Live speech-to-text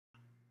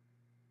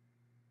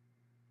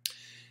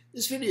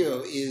This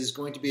video is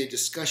going to be a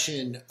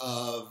discussion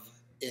of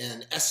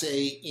an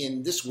essay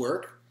in this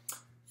work,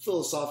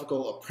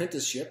 Philosophical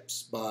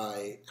Apprenticeships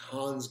by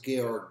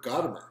Hans-Georg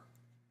Gadamer,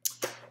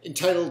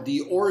 entitled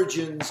The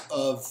Origins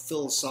of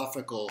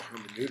Philosophical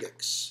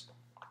Hermeneutics.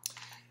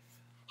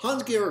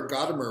 Hans-Georg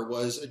Gadamer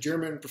was a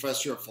German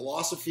professor of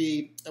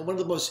philosophy and one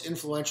of the most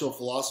influential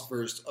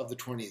philosophers of the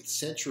 20th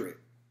century.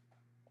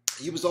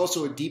 He was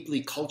also a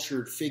deeply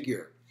cultured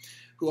figure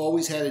who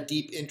always had a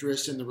deep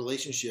interest in the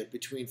relationship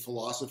between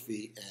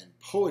philosophy and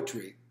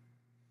poetry.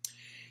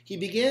 He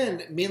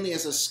began mainly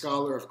as a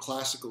scholar of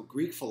classical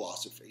Greek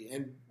philosophy,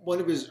 and one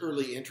of his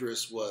early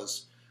interests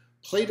was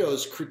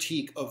Plato's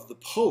critique of the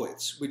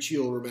poets, which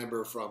you'll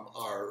remember from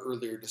our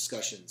earlier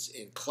discussions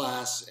in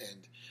class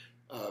and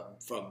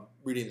from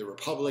reading the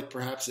Republic,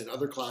 perhaps in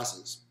other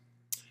classes.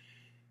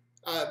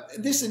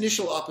 This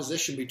initial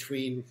opposition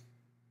between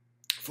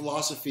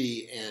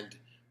philosophy and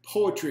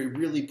poetry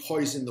really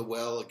poisoned the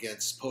well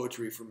against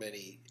poetry for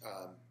many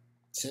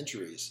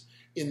centuries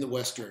in the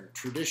Western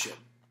tradition.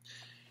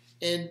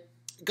 And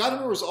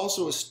Gadamer was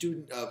also a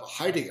student of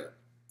Heidegger.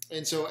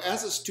 And so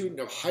as a student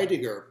of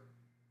Heidegger,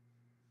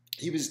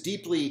 he was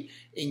deeply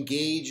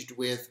engaged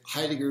with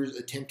Heidegger's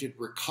attempted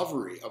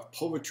recovery of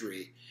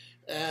poetry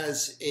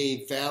as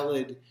a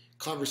valid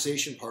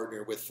conversation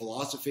partner with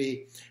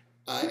philosophy,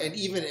 and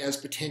even as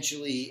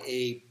potentially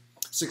a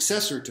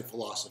successor to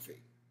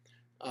philosophy.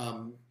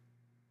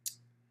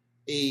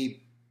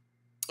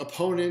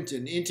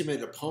 An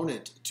intimate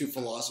opponent to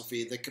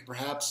philosophy that could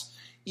perhaps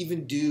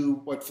even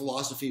do what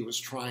philosophy was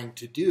trying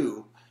to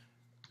do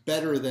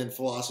better than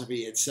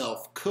philosophy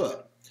itself could.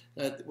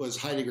 That was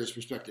Heidegger's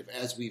perspective,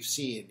 as we've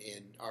seen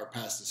in our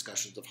past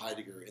discussions of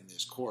Heidegger in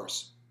this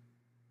course.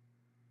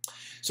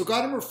 So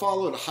Gadamer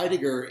followed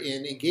Heidegger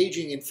in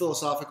engaging in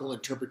philosophical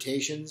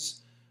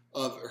interpretations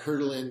of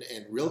Hölderlin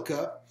and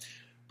Rilke,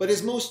 but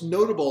his most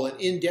notable and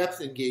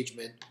in-depth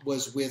engagement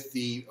was with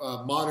the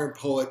modern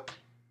poet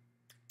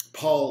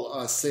Paul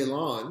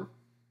Celan,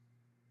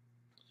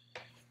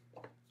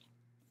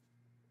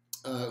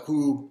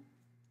 who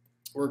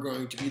we're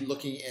going to be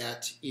looking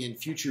at in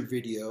future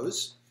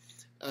videos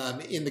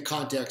in the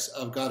context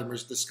of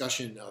Gadamer's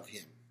discussion of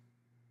him.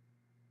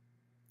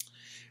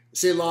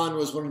 Celan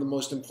was one of the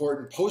most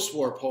important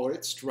post-war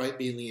poets to write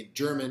mainly in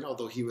German,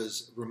 although he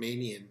was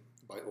Romanian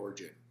by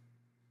origin.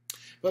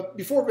 But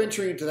before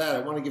venturing into that, I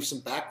want to give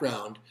some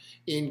background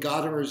in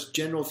Gadamer's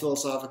general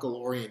philosophical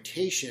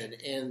orientation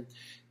and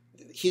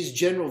his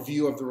general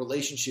view of the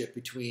relationship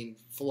between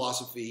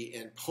philosophy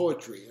and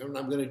poetry. And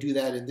I'm going to do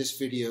that in this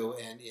video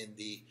and in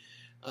the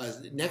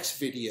next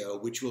video,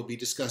 which we'll be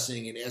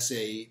discussing an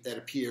essay that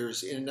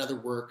appears in another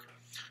work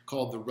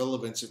called The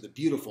Relevance of the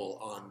Beautiful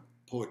on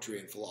Poetry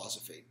and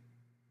Philosophy.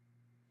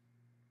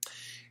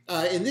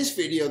 In this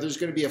video, there's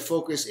going to be a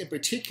focus in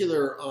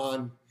particular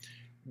on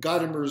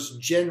Gadamer's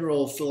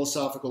general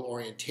philosophical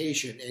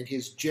orientation and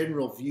his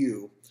general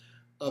view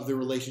of the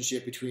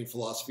relationship between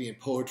philosophy and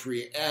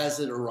poetry as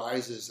it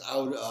arises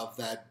out of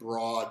that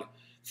broad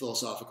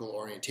philosophical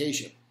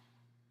orientation.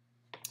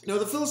 Now,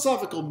 the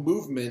philosophical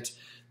movement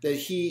that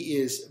he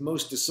is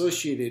most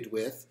associated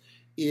with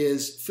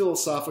is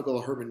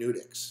philosophical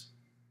hermeneutics.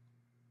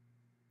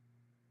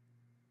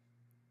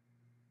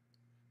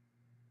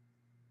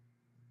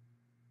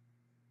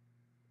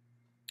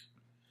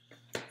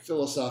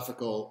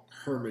 Philosophical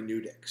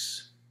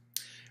hermeneutics.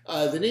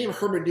 The name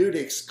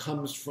hermeneutics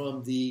comes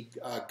from the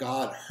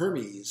god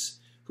Hermes,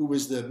 who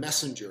was the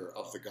messenger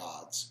of the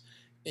gods.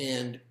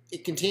 And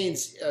it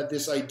contains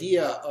this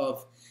idea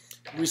of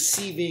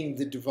receiving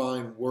the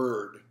divine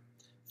word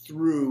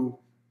through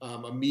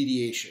a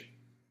mediation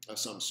of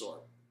some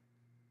sort.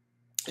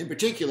 In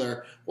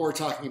particular, what we're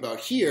talking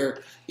about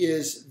here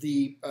is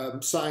the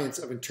science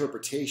of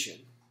interpretation.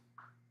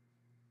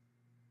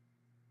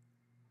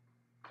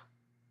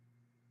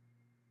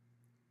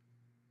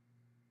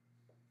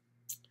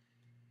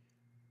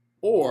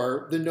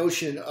 Or the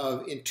notion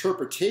of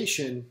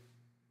interpretation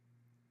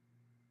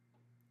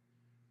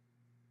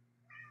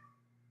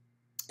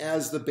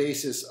as the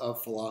basis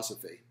of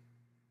philosophy.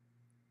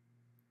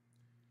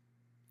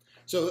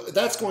 So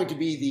that's going to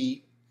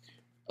be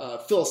the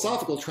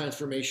philosophical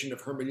transformation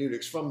of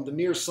hermeneutics from the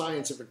mere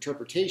science of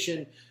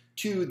interpretation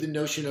to the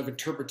notion of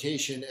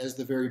interpretation as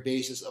the very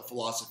basis of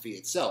philosophy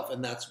itself.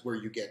 And that's where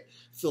you get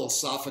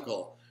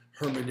philosophical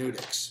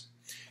hermeneutics.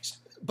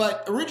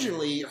 But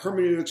originally,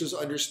 hermeneutics was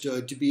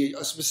understood to be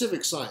a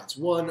specific science,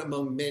 one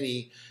among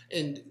many,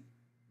 and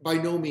by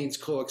no means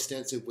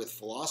coextensive with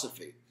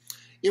philosophy.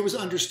 It was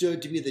understood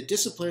to be the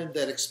discipline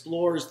that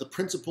explores the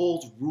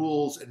principles,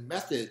 rules, and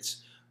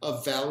methods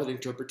of valid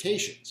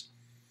interpretations.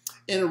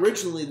 And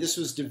originally, this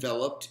was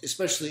developed,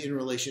 especially in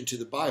relation to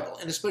the Bible,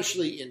 and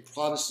especially in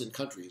Protestant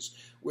countries,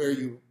 where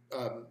you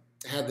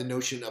had the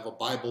notion of a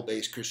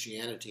Bible-based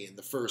Christianity, and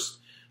the first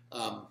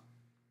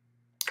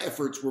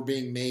efforts were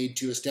being made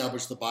to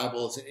establish the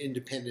Bible as an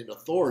independent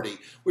authority,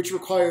 which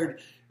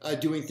required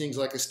doing things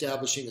like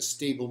establishing a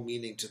stable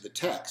meaning to the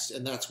text,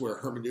 and that's where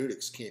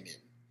hermeneutics came in.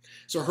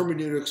 So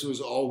hermeneutics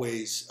was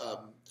always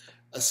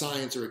a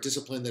science or a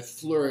discipline that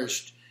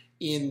flourished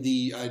in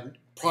the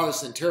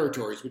Protestant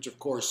territories, which of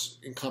course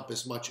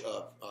encompass much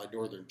of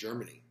northern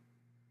Germany.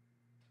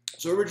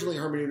 So originally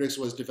hermeneutics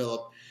was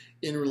developed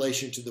in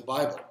relation to the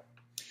Bible.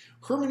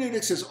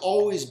 Hermeneutics has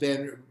always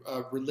been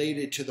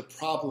related to the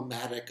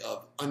problematic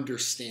of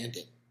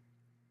understanding.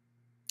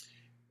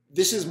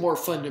 This is more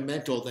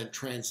fundamental than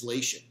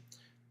translation.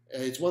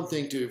 It's one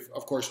thing to,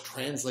 of course,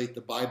 translate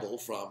the Bible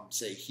from,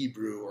 say,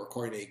 Hebrew or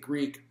Koine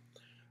Greek,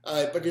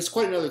 but it's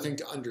quite another thing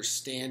to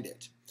understand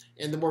it.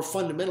 And the more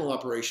fundamental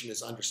operation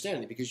is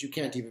understanding, because you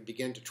can't even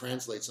begin to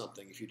translate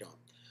something if you don't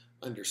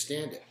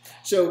understand it.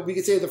 So we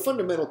could say the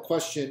fundamental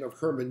question of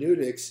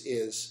hermeneutics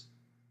is,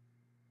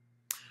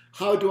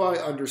 how do I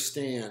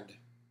understand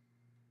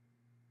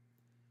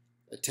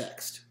a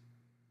text?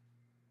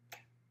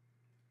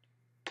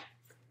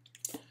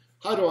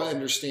 How do I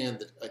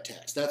understand a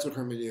text? That's what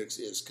hermeneutics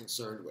is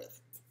concerned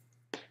with.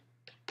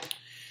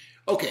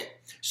 Okay,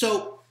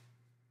 so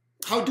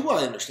how do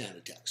I understand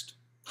a text?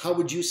 How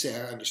would you say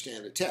I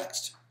understand a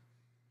text?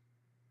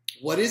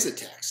 What is a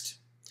text?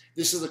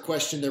 This is a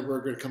question that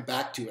we're going to come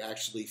back to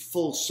actually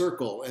full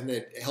circle, and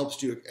that helps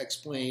to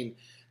explain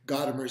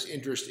Gadamer's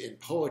interest in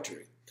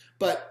poetry.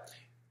 But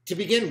to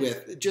begin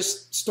with,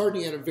 just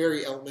starting at a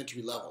very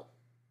elementary level,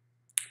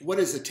 what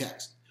is a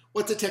text?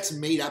 What's a text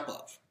made up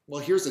of?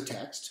 Well, here's a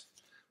text.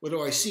 What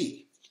do I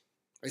see?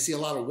 I see a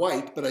lot of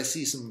white, but I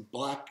see some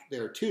black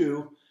there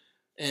too.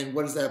 And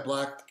what does that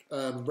black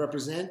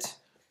represent?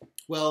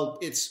 Well,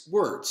 it's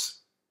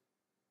words.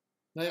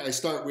 I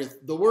start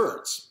with the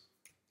words.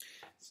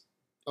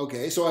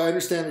 Okay, so I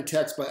understand a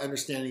text by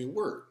understanding a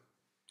word,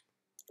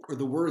 or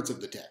the words of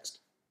the text.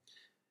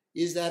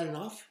 Is that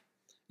enough?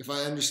 If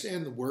I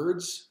understand the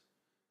words,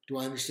 do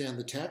I understand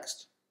the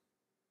text?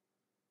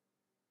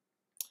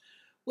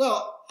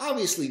 Well,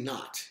 obviously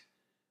not.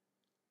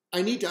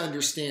 I need to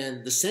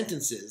understand the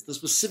sentences, the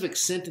specific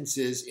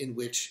sentences in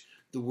which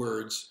the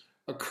words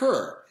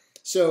occur.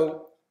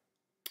 So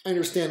I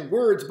understand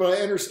words, but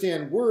I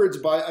understand words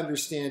by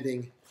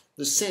understanding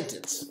the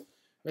sentence.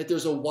 Right?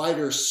 There's a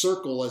wider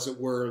circle, as it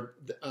were,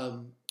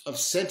 of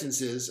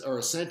sentences, or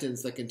a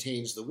sentence that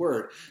contains the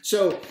word.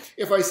 So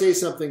if I say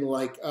something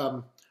like,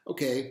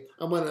 okay,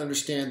 I want to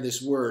understand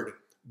this word,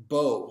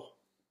 bow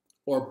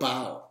or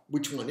bow.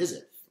 Which one is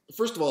it?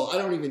 First of all, I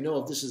don't even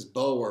know if this is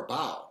bow or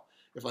bow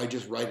if I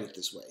just write it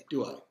this way,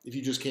 do I? If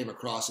you just came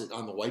across it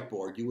on the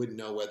whiteboard, you wouldn't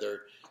know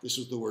whether this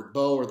was the word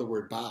bow or the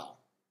word bow.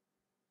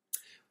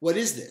 What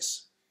is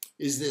this?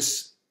 Is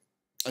this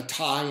a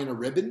tie and a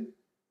ribbon?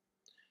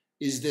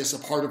 Is this a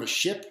part of a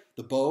ship,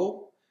 the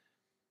bow?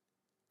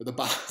 Or the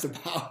bow,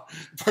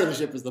 part of the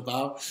ship is the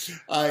bow.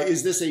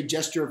 Is this a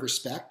gesture of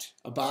respect,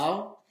 a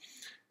bow?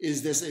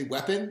 Is this a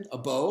weapon, a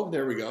bow?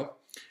 There we go.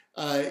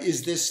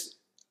 Is this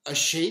a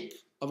shape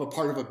of a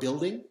part of a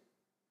building?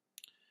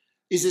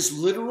 Is this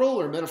literal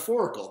or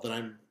metaphorical that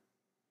I'm,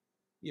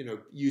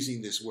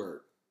 using this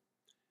word?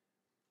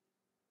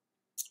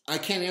 I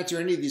can't answer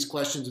any of these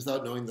questions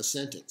without knowing the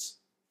sentence.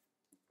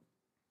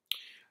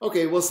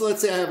 Okay, well, so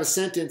let's say I have a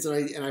sentence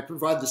and I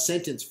provide the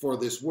sentence for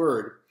this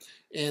word,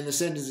 and the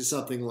sentence is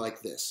something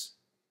like this.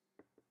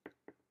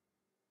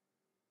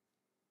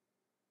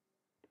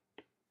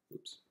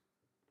 Oops.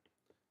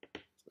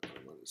 That's not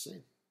what I wanted to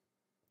say.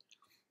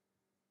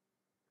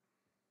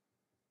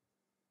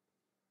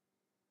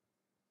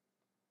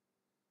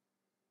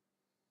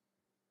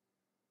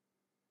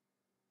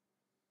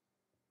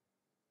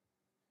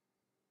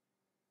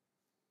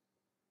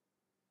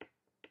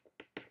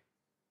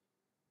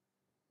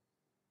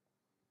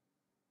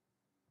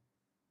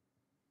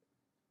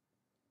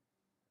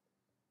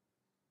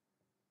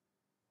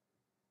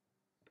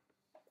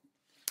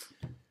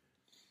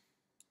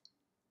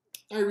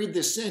 I read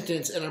this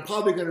sentence, and I'm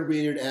probably going to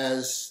read it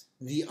as,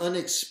 the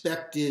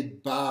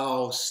unexpected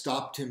bow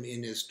stopped him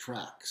in his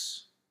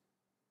tracks.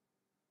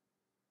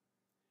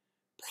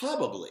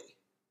 Probably,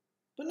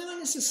 but not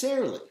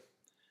necessarily.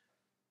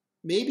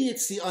 Maybe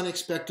it's the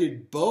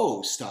unexpected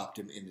bow stopped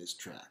him in his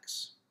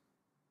tracks.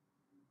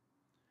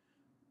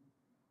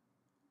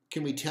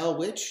 Can we tell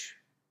which?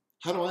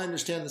 How do I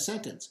understand the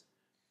sentence?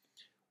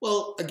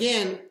 Well,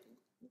 again,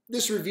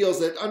 this reveals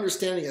that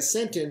understanding a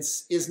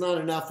sentence is not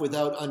enough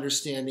without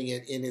understanding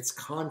it in its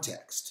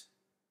context,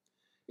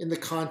 in the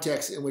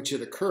context in which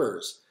it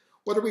occurs.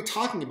 What are we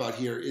talking about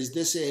here? Is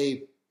this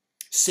a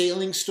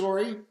sailing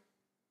story?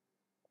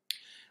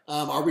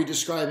 Are we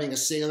describing a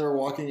sailor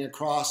walking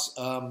across,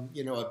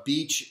 a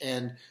beach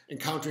and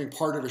encountering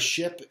part of a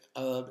ship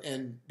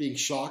and being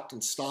shocked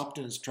and stopped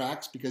in his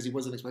tracks because he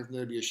wasn't expecting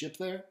there to be a ship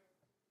there?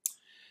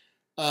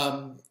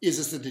 Is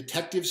this a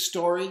detective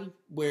story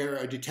where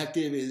a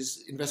detective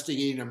is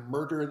investigating a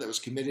murder that was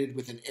committed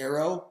with an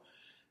arrow,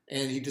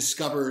 and he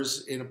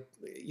discovers in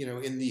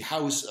the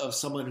house of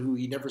someone who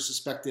he never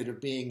suspected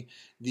of being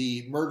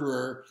the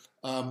murderer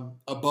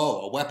a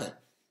bow, a weapon?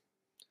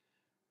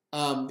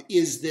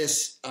 Is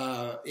this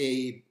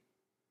a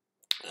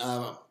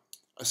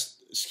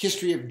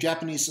history of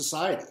Japanese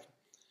society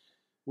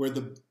where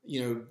the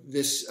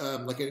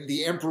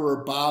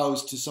emperor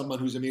bows to someone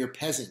who's a mere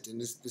peasant,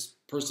 and this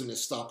person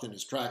is stopped in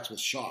his tracks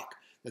with shock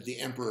that the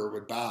emperor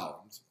would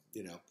bow.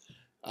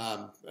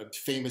 A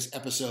famous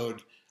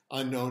episode,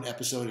 unknown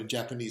episode in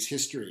Japanese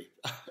history,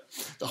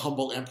 the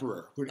humble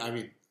emperor. We're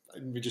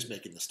just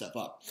making this stuff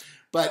up,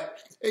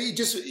 but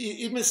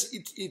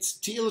it's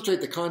to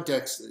illustrate the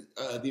context,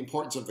 the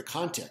importance of the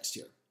context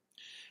here.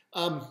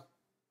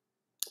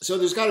 So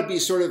there's got to be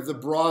sort of the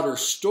broader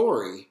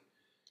story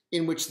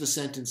in which the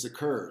sentence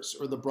occurs,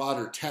 or the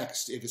broader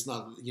text, if it's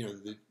not,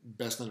 the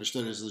best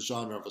understood as the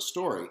genre of a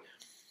story.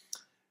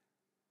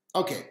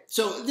 Okay,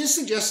 so this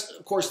suggests,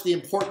 of course, the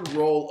important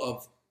role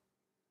of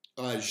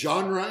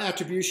genre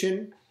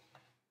attribution.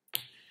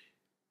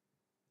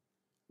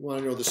 We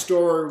want to know the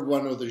story, we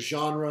want to know the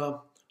genre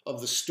of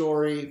the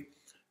story.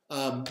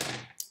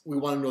 We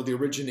want to know the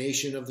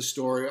origination of the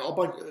story,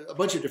 a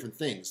bunch of different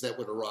things that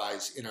would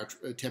arise in our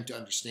attempt to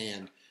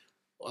understand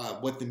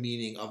what the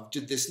meaning of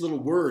this little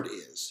word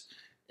is,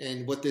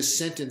 and what this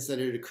sentence that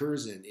it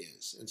occurs in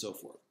is, and so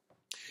forth.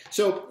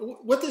 So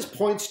what this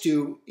points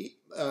to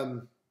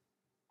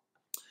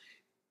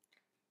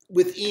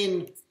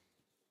within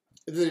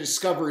the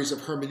discoveries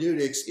of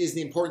hermeneutics is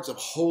the importance of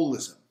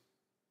holism.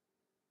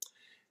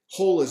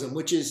 Holism,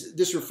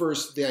 this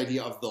refers to the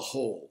idea of the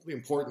whole, the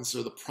importance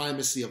or the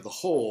primacy of the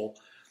whole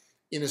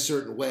in a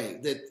certain way,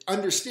 that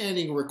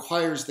understanding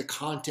requires the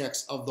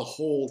context of the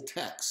whole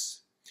text,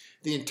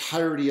 the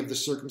entirety of the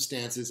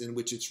circumstances in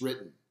which it's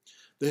written,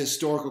 the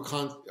historical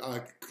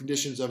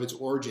conditions of its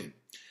origin,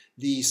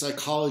 the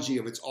psychology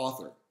of its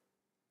author.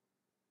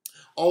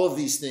 All of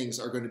these things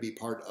are going to be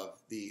part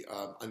of the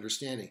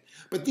understanding.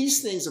 But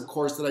these things, of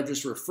course, that I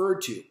just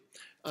referred to,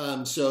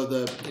 so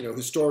the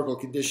historical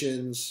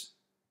conditions,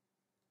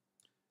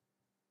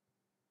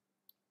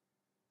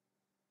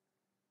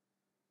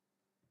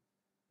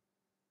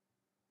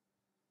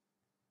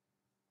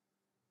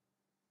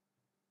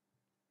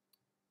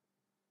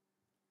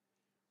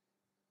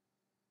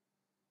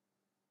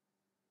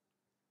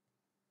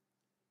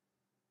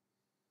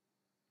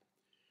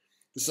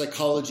 the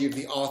psychology of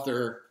the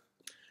author,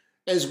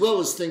 as well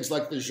as things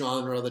like the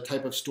genre, the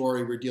type of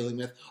story we're dealing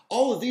with,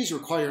 all of these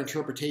require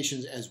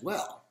interpretations as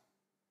well.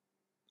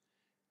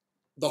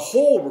 The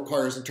whole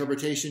requires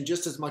interpretation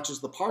just as much as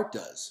the part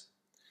does.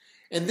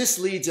 And this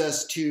leads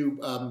us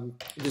to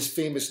this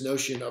famous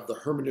notion of the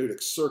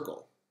hermeneutic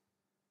circle.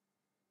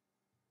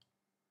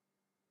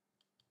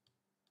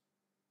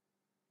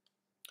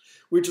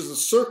 Which is a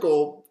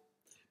circle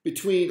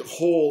between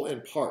whole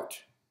and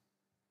part.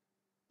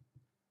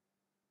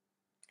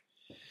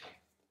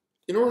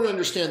 In order to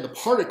understand the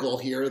particle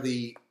here,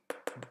 the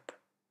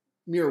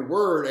mere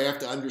word, I have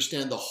to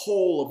understand the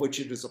whole of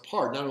which it is a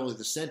part, not only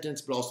the sentence,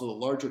 but also the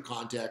larger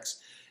context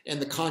and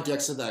the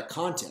context of that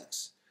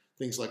context.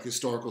 Things like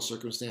historical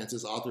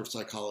circumstances, author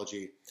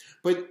psychology.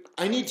 But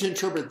I need to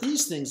interpret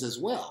these things as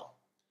well.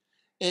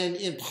 And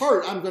in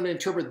part, I'm going to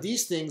interpret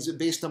these things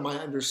based on my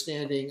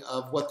understanding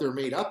of what they're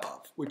made up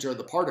of, which are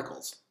the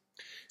particles.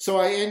 So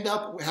I end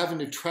up having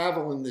to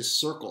travel in this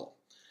circle.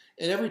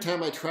 And every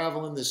time I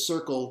travel in this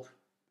circle,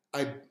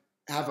 I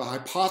have a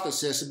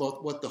hypothesis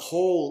about what the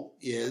whole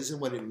is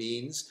and what it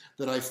means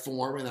that I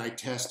form and I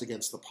test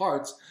against the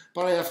parts,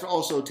 but I have to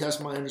also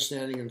test my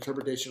understanding and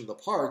interpretation of the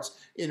parts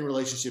in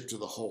relationship to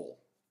the whole.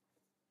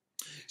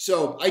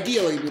 So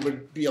ideally, we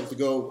would be able to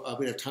go,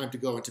 we'd have time to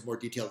go into more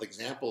detailed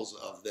examples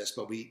of this,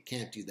 but we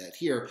can't do that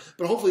here.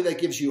 But hopefully that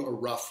gives you a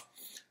rough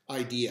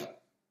idea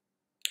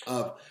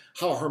of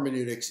how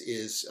hermeneutics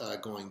is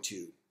going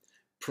to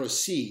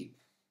proceed.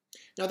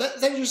 Now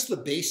that is just the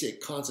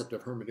basic concept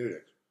of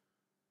hermeneutics.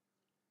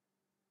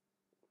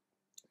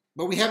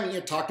 But we haven't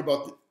yet talked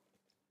about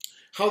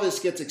how this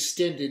gets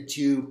extended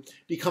to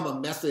become a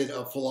method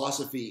of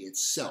philosophy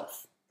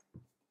itself.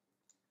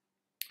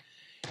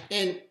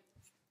 And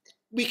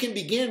we can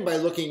begin by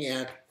looking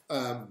at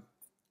a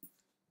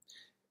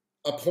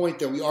point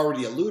that we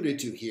already alluded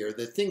to here,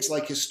 that things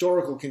like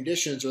historical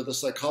conditions or the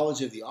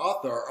psychology of the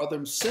author are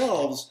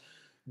themselves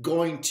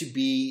going to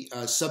be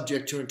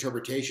subject to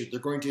interpretation. They're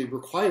going to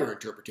require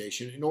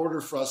interpretation in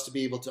order for us to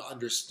be able to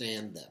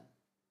understand them.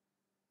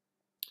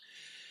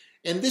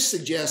 And this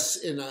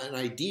suggests an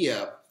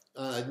idea,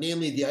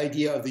 namely the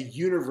idea of the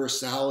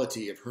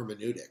universality of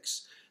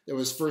hermeneutics that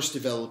was first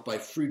developed by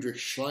Friedrich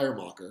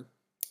Schleiermacher.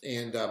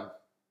 And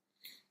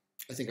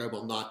I think I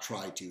will not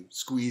try to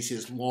squeeze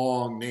his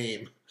long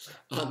name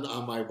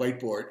on my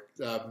whiteboard.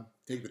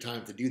 Take the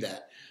time to do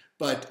that.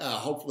 But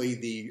hopefully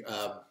the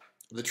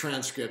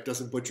transcript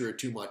doesn't butcher it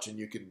too much and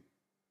you can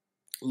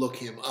look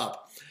him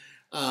up.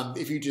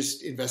 If you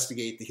just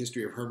investigate the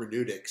history of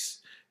hermeneutics,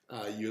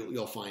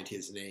 you'll find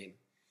his name.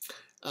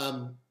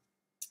 And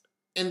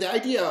the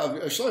idea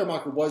of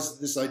Schleiermacher was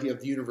this idea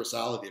of the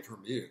universality of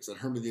hermeneutics, that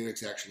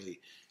hermeneutics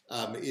actually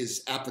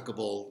is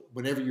applicable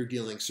whenever you're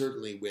dealing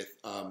certainly with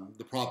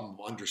the problem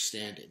of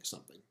understanding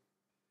something,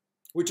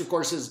 which of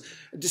course is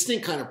a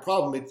distinct kind of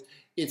problem.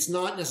 It's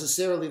not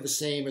necessarily the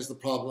same as the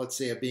problem, let's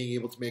say, of being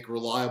able to make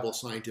reliable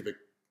scientific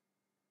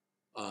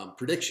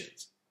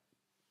predictions.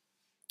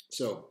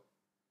 So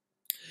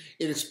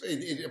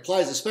it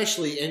applies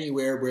especially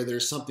anywhere where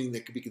there's something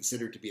that could be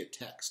considered to be a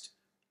text.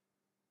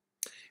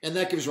 And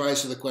that gives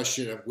rise to the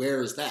question of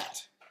where is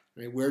that?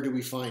 Right? Where do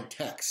we find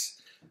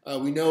text?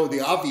 We know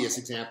the obvious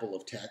example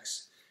of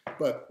text,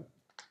 but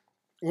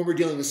when we're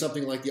dealing with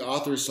something like the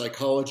author's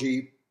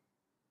psychology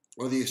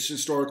or the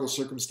historical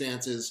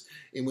circumstances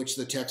in which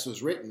the text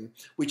was written,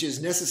 which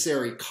is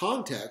necessary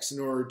context in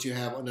order to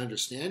have an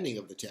understanding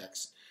of the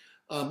text,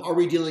 are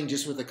we dealing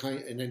just with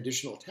an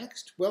additional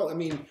text? Well, I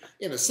mean,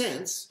 in a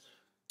sense,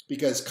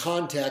 because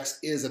context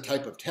is a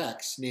type of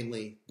text,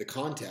 namely the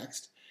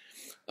context.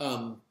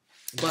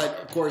 But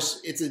of course,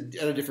 it's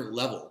at a different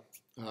level,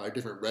 a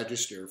different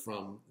register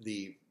from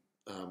the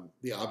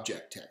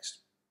object text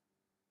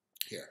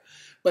here.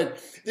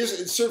 But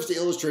it serves to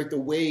illustrate the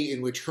way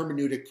in which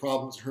hermeneutic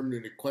problems,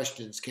 hermeneutic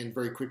questions can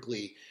very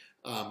quickly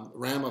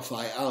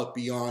ramify out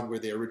beyond where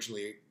they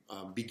originally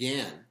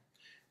began.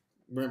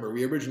 Remember,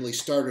 we originally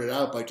started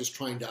out by just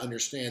trying to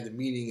understand the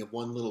meaning of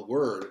one little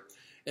word,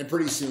 and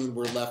pretty soon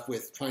we're left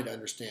with trying to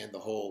understand the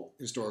whole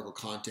historical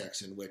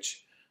context in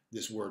which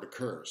this word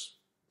occurs.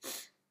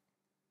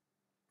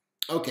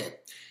 Okay.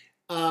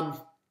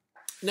 Now,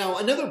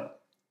 another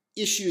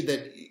issue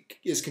that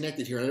is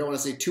connected here, and I don't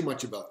want to say too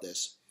much about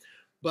this,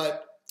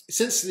 but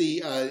since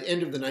the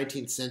end of the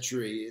 19th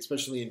century,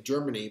 especially in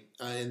Germany,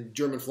 in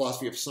German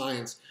philosophy of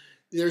science,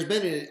 there's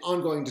been an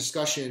ongoing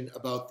discussion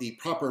about the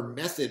proper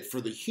method for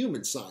the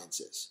human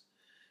sciences.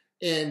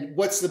 And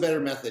what's the better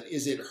method?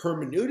 Is it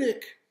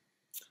hermeneutic,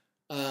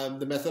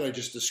 the method I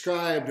just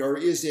described, or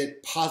is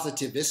it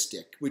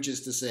positivistic, which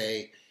is to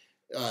say,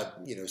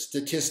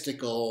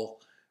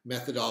 statistical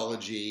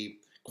methodology,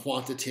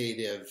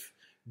 quantitative,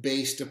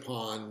 based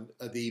upon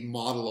the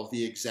model of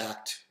the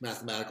exact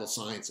mathematical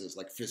sciences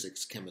like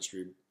physics,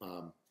 chemistry,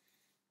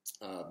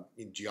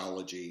 in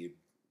geology,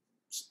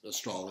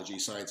 astrology,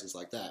 sciences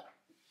like that.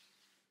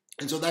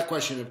 And so that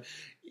question of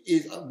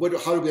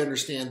how do we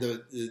understand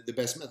the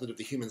best method of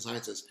the human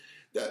sciences?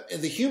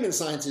 The human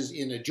sciences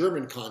in a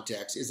German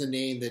context is a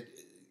name that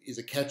is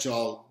a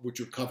catch-all which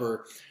would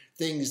cover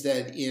things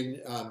that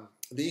in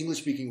the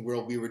English-speaking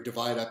world we would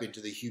divide up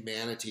into the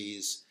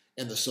humanities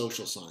and the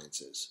social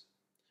sciences,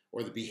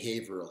 or the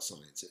behavioral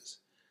sciences.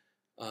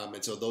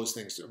 And so those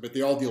things, but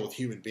they all deal with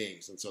human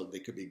beings, and so they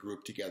could be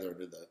grouped together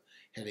under the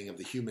heading of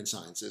the human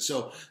sciences.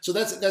 So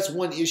that's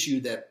one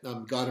issue that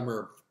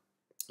Gadamer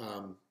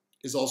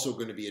is also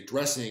going to be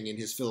addressing in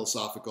his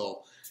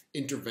philosophical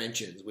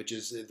interventions, which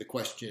is the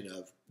question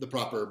of the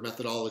proper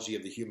methodology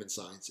of the human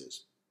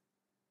sciences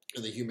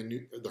and the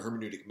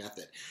hermeneutic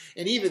method.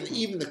 And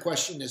even the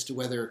question as to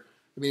whether,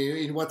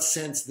 in what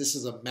sense this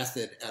is a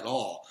method at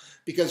all.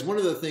 Because one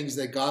of the things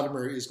that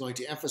Gadamer is going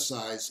to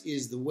emphasize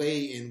is the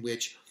way in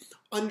which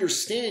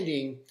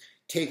understanding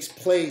takes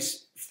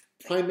place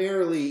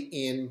primarily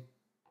in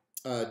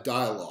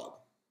dialogue.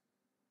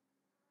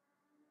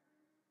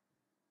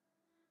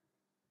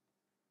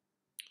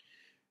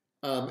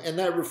 And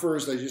that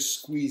refers, I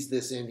just squeezed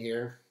this in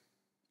here,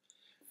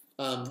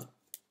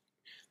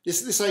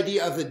 this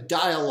idea of the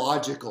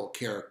dialogical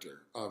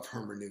character of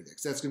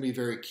hermeneutics. That's going to be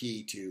very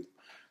key to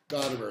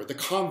Gadamer, the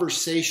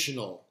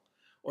conversational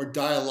or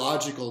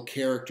dialogical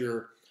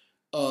character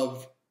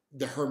of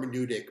the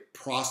hermeneutic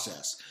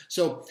process.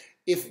 So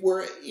if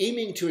we're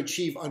aiming to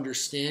achieve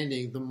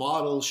understanding, the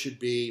model should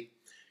be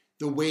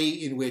the way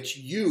in which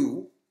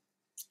you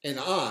and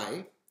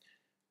I,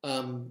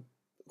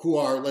 who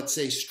are, let's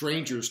say,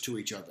 strangers to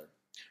each other,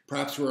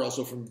 perhaps we're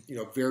also from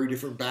very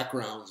different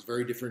backgrounds,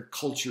 very different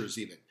cultures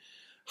even,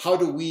 how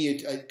do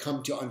we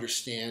come to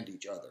understand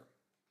each other?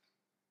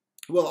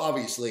 Well,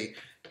 obviously,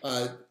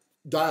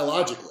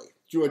 dialogically,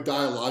 through a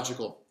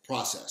dialogical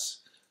process.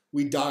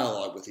 We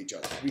dialogue with each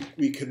other.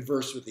 We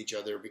converse with each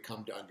other. We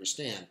come to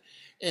understand.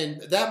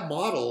 And that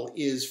model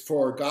is,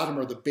 for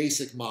Gadamer, the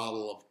basic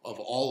model of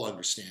all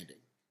understanding.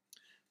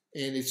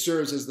 And it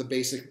serves as the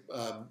basic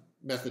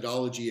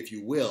methodology, if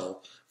you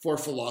will, for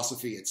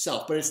philosophy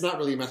itself. But it's not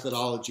really a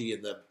methodology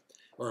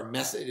or a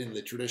method in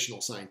the traditional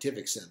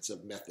scientific sense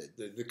of method,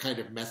 the kind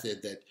of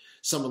method that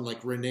someone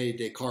like René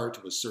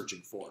Descartes was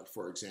searching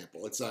for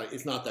example. It's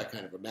not that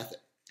kind of a method.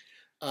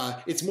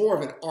 It's more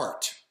of an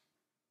art,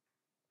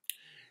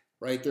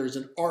 right? There's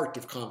an art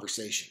of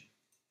conversation,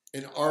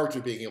 an art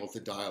of being able to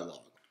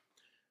dialogue.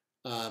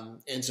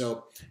 And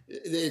so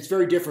it's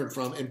very different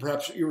from, and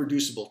perhaps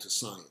irreducible to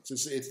science.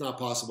 It's not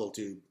possible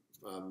to,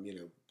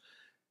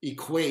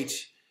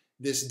 equate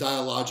this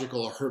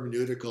dialogical or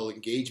hermeneutical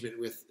engagement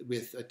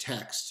with a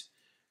text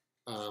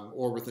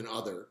or with an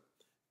other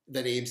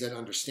that aims at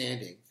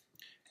understanding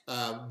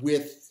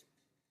with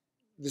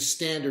the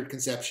standard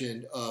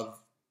conception of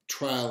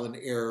trial and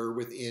error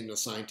within a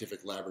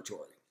scientific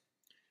laboratory.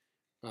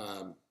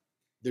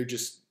 They're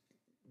just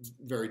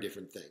very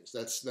different things.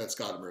 That's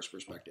Gadamer's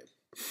perspective.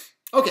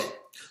 Okay,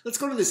 let's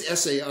go to this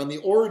essay on the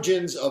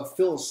origins of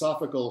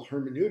philosophical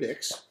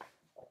hermeneutics.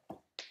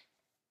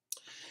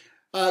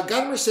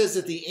 Gadamer says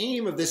that the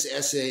aim of this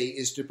essay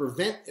is to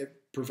present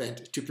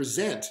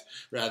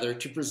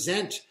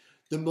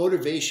the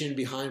motivation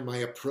behind my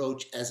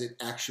approach as it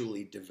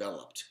actually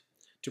developed.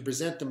 To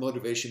present the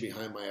motivation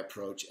behind my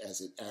approach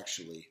as it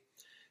actually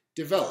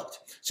developed.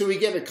 So we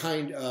get a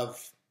kind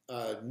of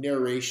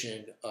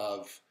narration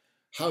of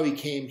how he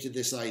came to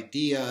this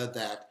idea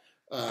that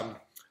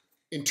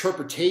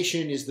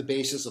interpretation is the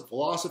basis of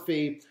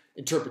philosophy,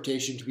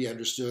 interpretation to be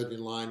understood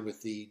in line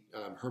with the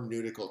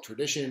hermeneutical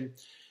tradition,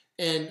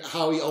 and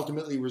how he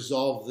ultimately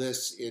resolved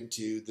this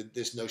into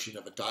this notion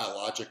of a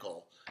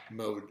dialogical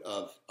mode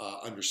of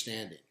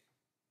understanding.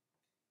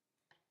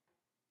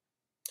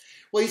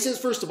 Well, he says,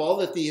 first of all,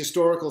 that the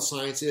historical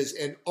sciences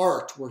and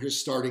art were his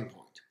starting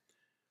point.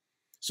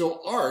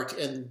 So art,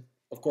 and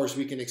of course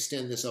we can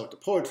extend this out to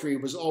poetry,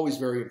 was always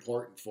very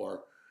important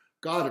for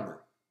Gadamer.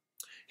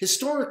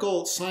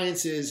 Historical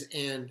sciences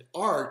and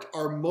art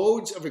are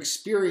modes of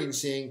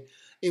experiencing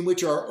in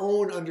which our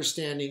own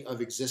understanding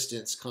of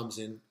existence comes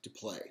into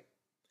play,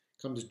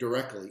 comes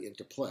directly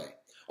into play.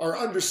 Our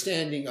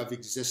understanding of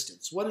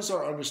existence. What is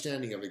our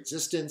understanding of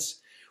existence?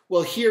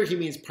 Well, here he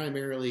means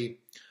primarily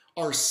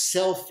our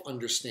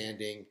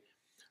self-understanding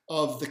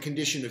of the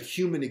condition of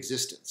human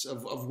existence,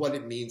 of what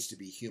it means to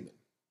be human.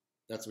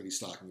 That's what he's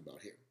talking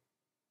about here.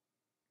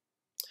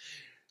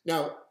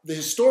 Now, the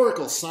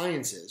historical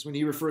sciences, when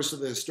he refers to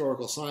the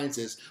historical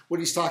sciences, what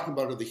he's talking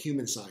about are the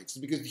human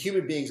sciences, because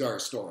human beings are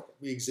historical.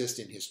 We exist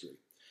in history.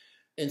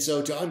 And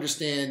so to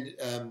understand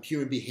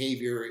human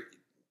behavior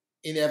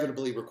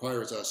inevitably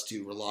requires us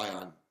to rely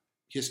on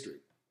history,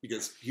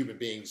 because human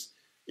beings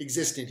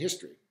exist in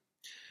history.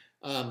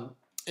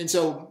 And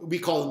so we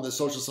call them the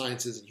social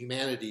sciences and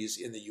humanities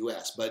in the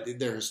US, but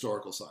they're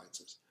historical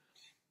sciences.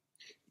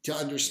 To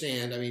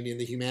understand, I mean, in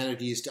the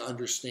humanities, to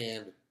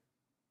understand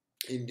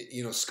in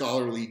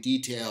scholarly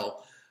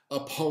detail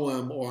a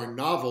poem or a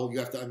novel, you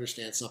have to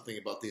understand something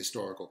about the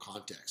historical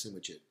context in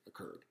which it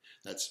occurred.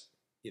 That's,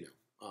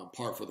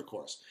 par for the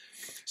course.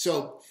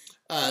 So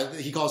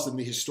he calls them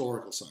the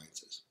historical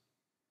sciences.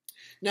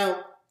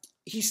 Now,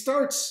 he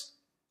starts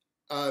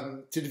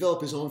to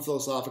develop his own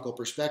philosophical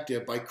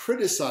perspective by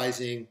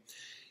criticizing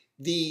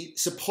the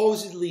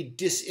supposedly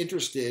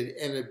disinterested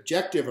and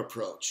objective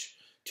approach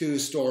to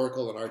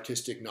historical and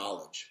artistic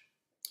knowledge.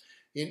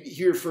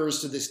 He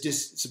refers to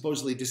this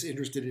supposedly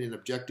disinterested and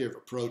objective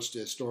approach to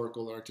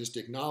historical and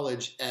artistic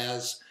knowledge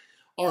as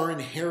our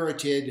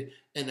inherited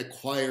and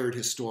acquired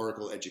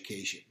historical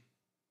education.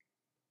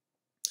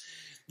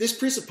 This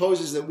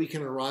presupposes that we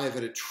can arrive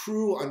at a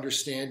true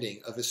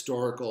understanding of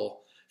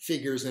historical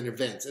figures and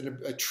events,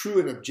 and a true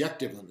and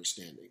objective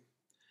understanding,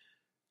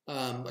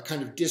 a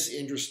kind of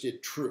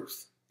disinterested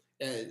truth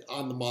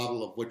on the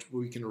model of which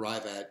we can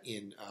arrive at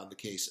in the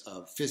case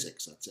of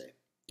physics, let's say.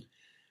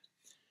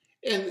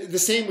 And the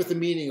same with the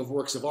meaning of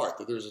works of art,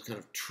 that there's a kind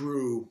of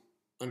true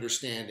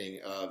understanding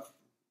of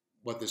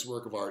what this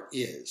work of art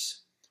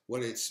is,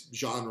 what its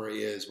genre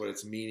is, what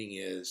its meaning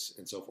is,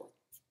 and so forth.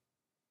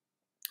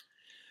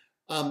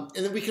 And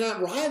then we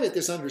cannot arrive at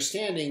this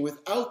understanding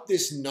without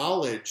this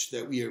knowledge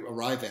that we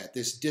arrive at,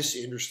 this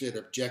disinterested,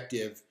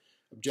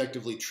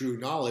 objectively true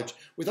knowledge,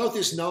 without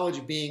this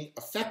knowledge being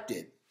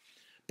affected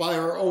by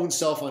our own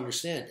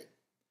self-understanding,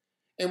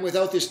 and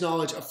without this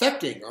knowledge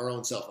affecting our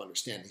own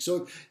self-understanding.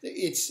 So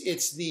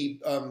it's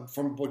the,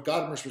 from what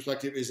Gadamer's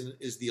perspective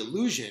is the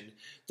illusion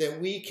that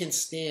we can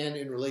stand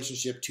in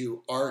relationship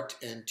to art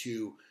and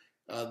to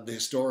the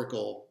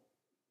historical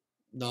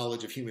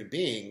knowledge of human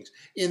beings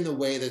in the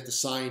way that the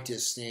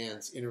scientist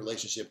stands in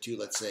relationship to,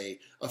 let's say,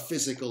 a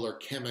physical or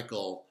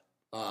chemical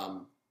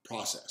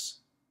process,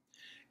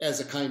 as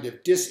a kind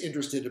of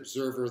disinterested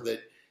observer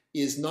that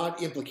is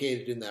not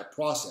implicated in that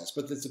process,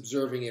 but that's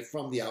observing it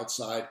from the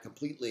outside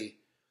completely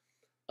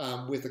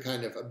with a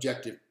kind of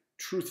objective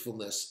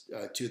truthfulness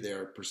to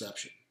their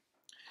perception.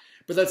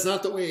 But that's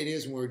not the way it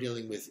is when we're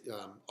dealing with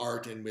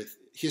art and with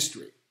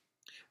history.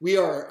 We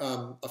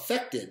are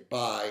affected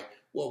by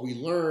what we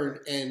learn,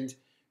 and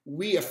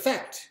we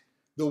affect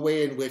the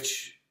way in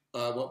which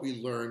what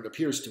we learned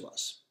appears to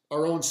us.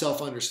 Our own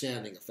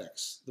self-understanding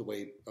affects the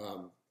way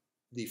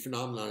the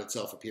phenomenon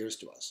itself appears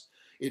to us.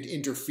 It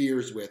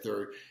interferes with,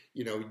 or,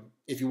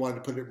 if you wanted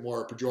to put it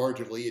more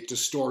pejoratively, it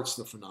distorts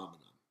the phenomenon.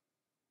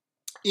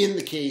 In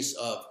the case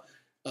of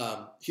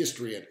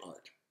history and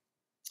art.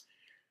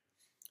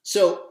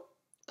 So,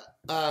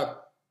 a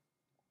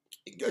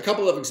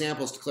couple of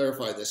examples to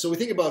clarify this. So we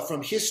think about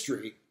from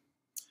history.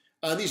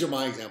 These are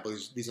my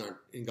examples. These aren't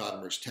in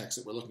Gadamer's text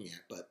that we're looking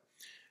at,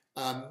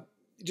 but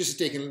just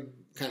taking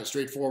kind of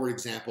straightforward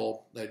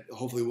example that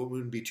hopefully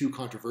wouldn't be too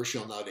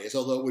controversial nowadays,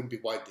 although it wouldn't be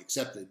widely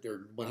accepted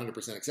or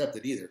 100%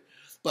 accepted either.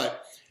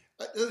 But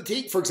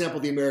take, for example,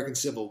 the American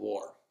Civil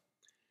War.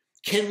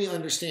 Can we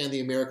understand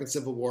the American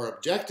Civil War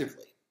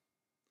objectively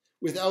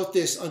without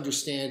this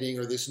understanding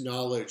or this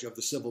knowledge of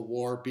the Civil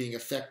War being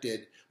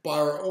affected by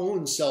our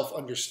own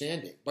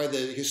self-understanding, by the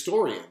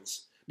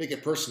historians, make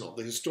it personal,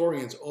 the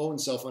historians' own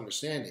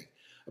self-understanding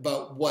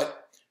about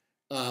what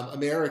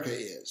America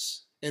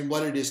is and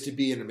what it is to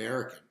be an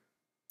American,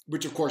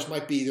 which of course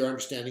might be their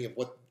understanding of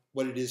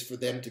what it is for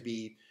them to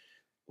be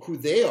who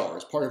they are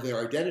as part of their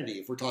identity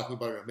if we're talking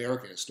about an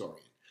American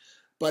historian.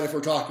 But if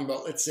we're talking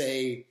about, let's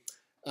say,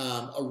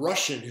 a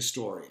Russian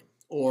historian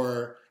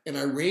or an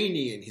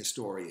Iranian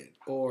historian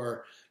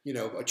or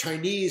a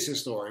Chinese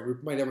historian, we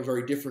might have a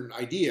very different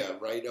idea,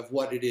 right, of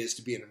what it is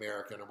to be an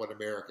American and what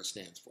America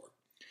stands for.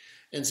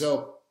 And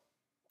so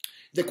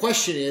the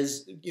question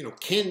is,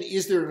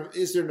 is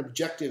there an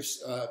objective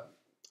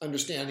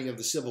understanding of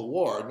the Civil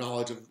War,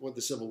 knowledge of what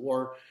the Civil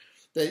War,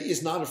 that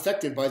is not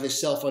affected by this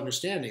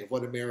self-understanding of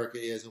what America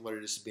is and what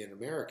it is to be an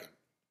American?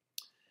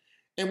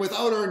 And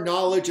without our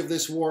knowledge of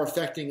this war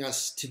affecting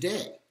us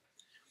today,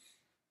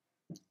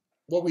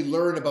 what we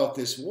learn about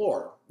this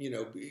war,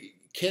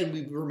 can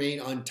we remain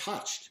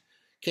untouched?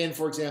 Can,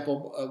 for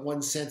example,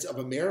 one's sense of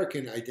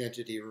American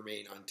identity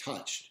remain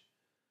untouched,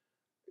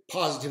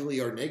 positively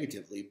or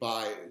negatively,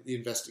 by the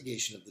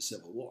investigation of the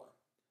Civil War?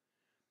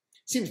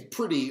 Seems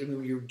pretty,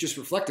 when you just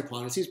reflect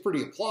upon it, it seems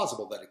pretty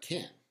implausible that it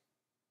can.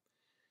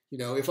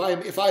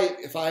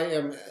 If I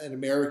am an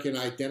American,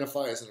 I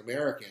identify as an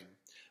American,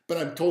 but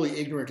I'm totally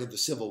ignorant of the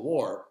Civil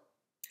War,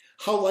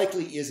 how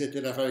likely is it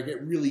that if I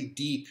get really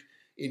deep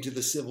into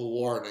the Civil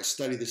War and I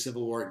study the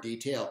Civil War in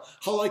detail,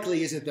 how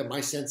likely is it that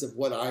my sense of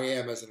what I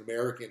am as an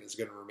American is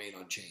going to remain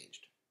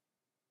unchanged?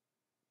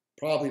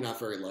 Probably not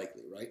very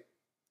likely, right?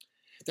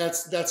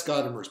 That's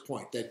Gadamer's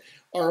point, that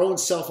our own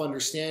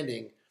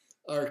self-understanding,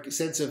 our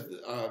sense of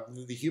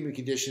the human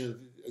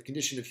condition, the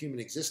condition of human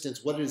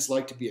existence, what it is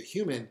like to be a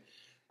human,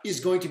 is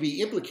going to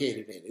be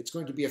implicated in. It's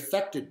going to be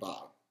affected by.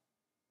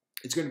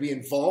 It's going to be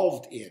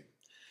involved in.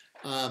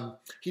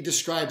 He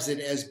describes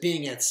it as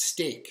being at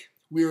stake.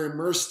 We're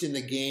immersed in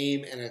the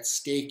game and at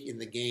stake in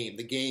the game.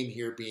 The game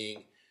here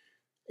being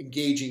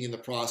engaging in the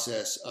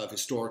process of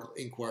historical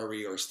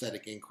inquiry or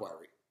aesthetic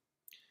inquiry.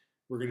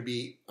 We're going to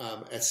be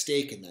at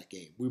stake in that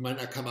game. We might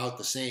not come out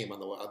the same on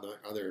the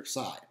other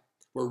side.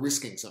 We're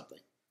risking something,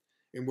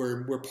 and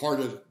we're part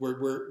of.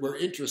 We're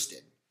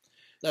interested.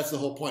 That's the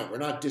whole point. We're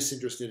not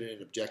disinterested in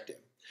an objective.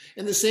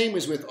 And the same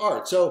is with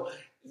art. So,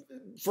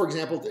 for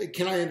example,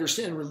 can I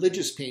understand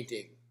religious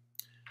painting,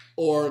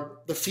 or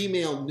the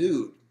female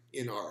nude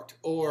in art,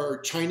 or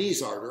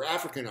Chinese art, or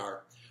African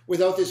art,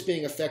 without this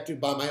being affected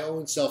by my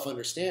own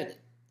self-understanding?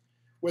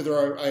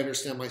 Whether I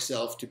understand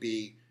myself to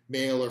be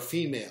male or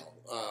female,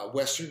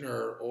 Western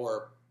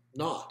or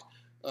not,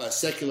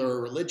 secular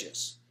or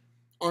religious.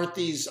 Aren't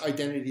these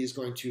identities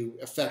going to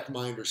affect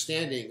my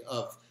understanding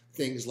of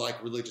things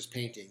like religious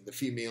painting, the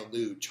female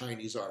nude,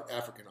 Chinese art,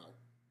 African art?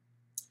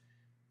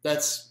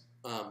 That's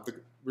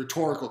the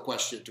rhetorical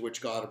question to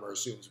which Gadamer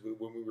assumes.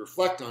 When we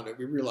reflect on it,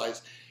 we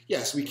realize,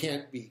 yes, we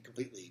can't be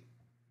completely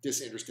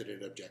disinterested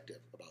and objective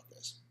about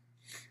this.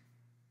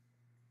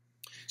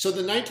 So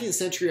the 19th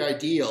century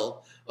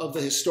ideal of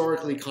the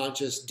historically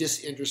conscious,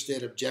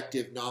 disinterested,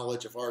 objective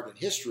knowledge of art and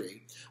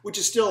history, which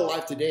is still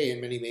alive today in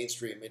many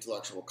mainstream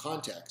intellectual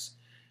contexts,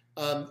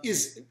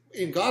 is,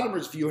 in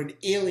Gadamer's view, an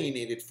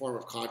alienated form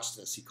of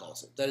consciousness, he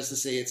calls it. That is to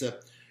say,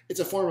 it's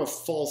a form of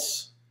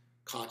false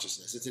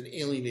consciousness. It's an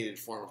alienated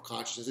form of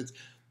consciousness.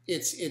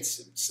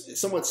 It's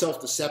somewhat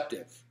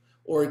self-deceptive,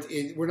 or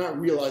we're not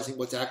realizing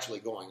what's actually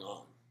going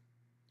on.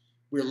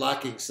 We're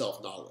lacking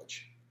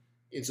self-knowledge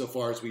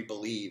insofar as we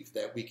believe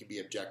that we can be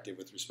objective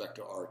with respect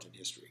to art and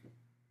history.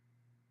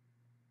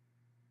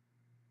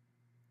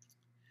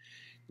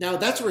 Now,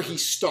 that's where he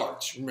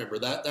starts. Remember,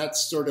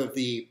 that's sort of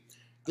the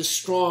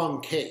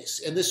strong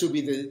case. And this would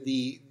be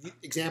the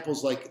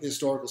examples like the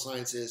historical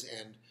sciences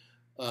and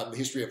the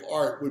history of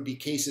art would be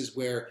cases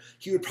where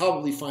he would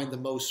probably find the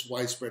most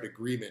widespread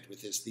agreement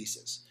with his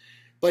thesis.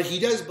 But he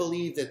does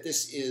believe that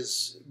this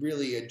is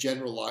really a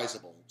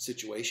generalizable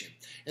situation.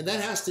 And that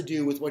has to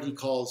do with what he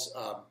calls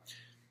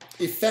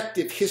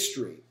effective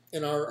history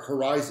in our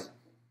horizon.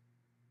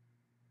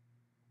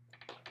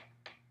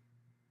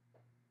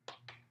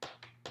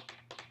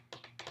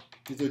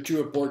 These are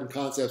two important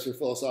concepts for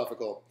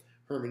philosophical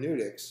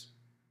hermeneutics.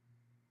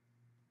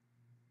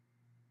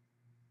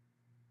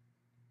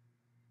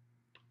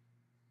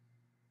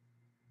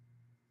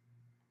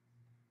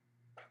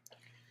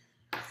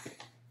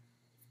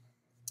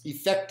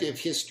 Effective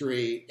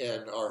history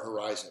and our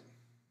horizon.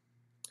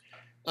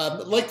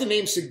 Like the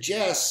name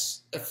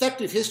suggests,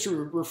 effective history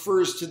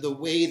refers to the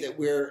way that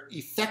we're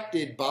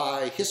affected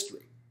by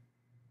history,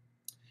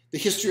 the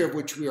history of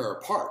which we are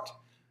a part.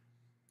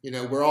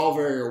 We're all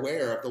very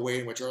aware of the way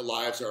in which our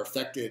lives are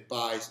affected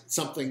by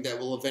something that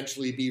will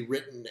eventually be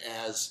written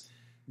as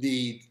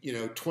the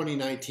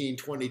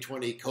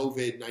 2019-2020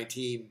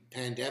 COVID-19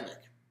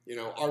 pandemic.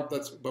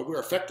 But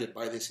we're affected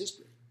by this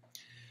history.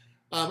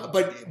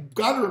 But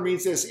Gadamer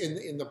means this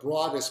in the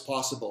broadest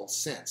possible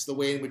sense, the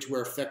way in which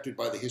we're affected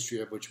by the history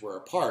of which we're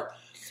a part.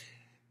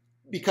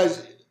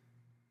 Because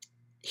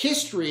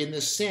history, in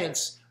this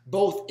sense,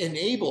 both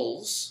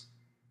enables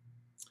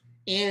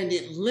and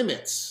it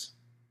limits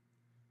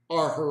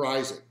our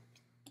horizon.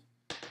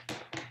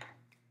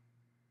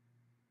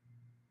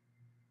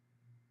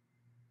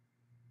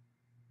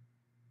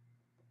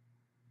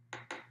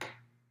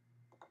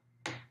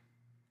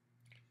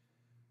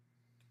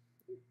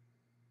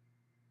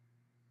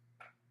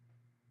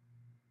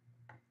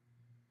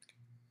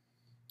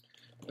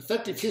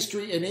 Effective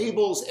history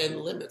enables and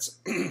limits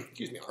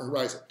excuse me, our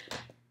horizon.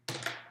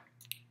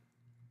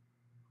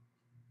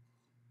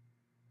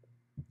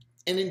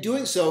 And in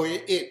doing so,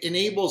 it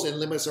enables and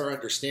limits our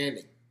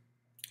understanding.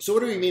 So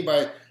what do we mean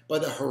by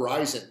the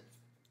horizon?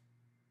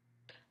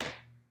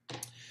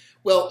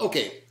 Well,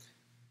 okay.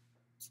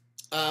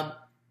 A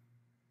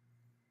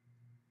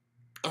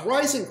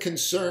horizon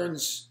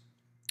concerns,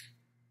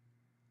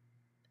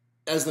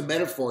 as the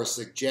metaphor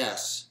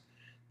suggests,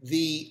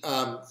 the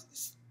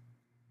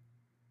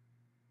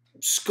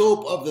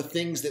scope of the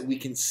things that we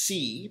can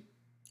see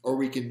or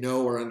we can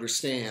know or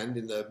understand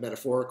in the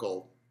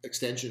metaphorical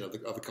extension of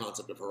the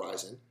concept of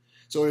horizon.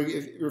 So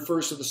it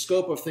refers to the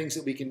scope of things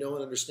that we can know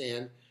and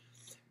understand,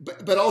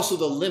 but also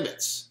the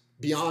limits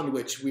beyond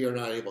which we are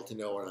not able to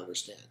know and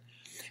understand.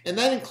 And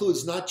that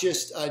includes not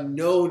just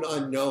known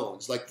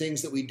unknowns, like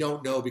things that we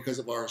don't know because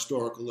of our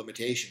historical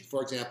limitations.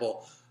 For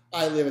example,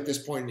 I live at this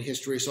point in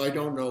history, so I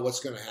don't know what's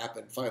going to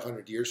happen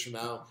 500 years from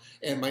now.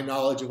 And my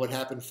knowledge of what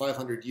happened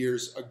 500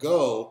 years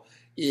ago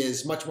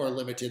is much more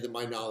limited than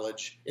my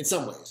knowledge, in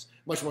some ways,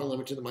 much more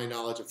limited than my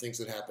knowledge of things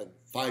that happened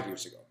 5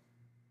 years ago.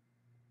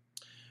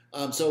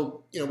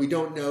 So, we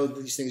don't know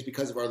these things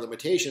because of our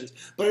limitations,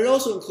 but it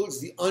also includes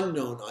the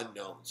unknown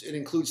unknowns. It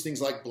includes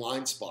things like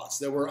blind spots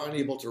that we're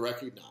unable to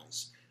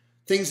recognize,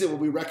 things that will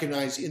be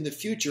recognized in the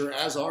future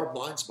as our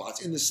blind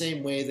spots, in the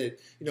same way that,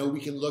 we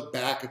can look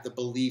back at the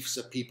beliefs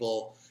of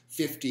people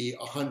 50,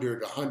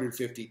 100,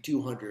 150,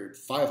 200,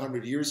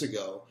 500 years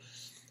ago,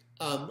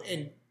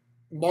 and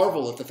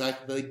marvel at the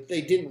fact that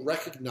they didn't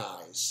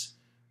recognize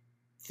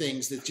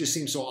things that just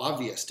seem so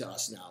obvious to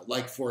us now.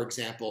 Like, for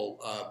example,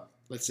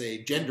 let's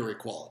say gender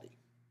equality,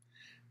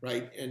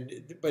 right?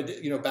 But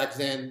back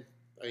then,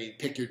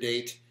 pick your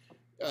date,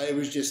 it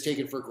was just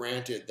taken for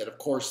granted that, of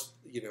course,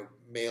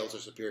 males are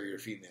superior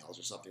to females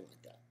or something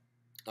like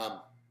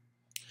that.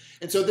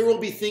 And so there will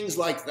be things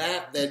like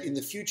that in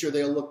the future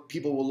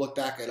people will look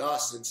back at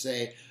us and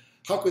say,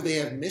 how could they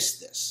have missed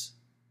this?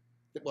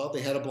 Well,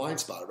 they had a blind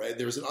spot, right?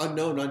 There's an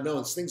unknown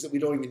unknowns, things that we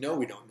don't even know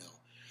we don't know.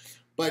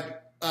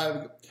 But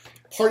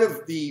part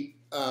of the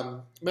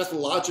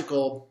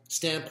methodological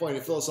standpoint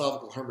of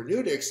philosophical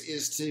hermeneutics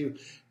is to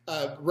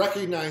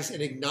recognize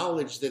and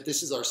acknowledge that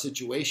this is our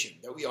situation,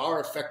 that we are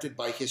affected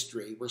by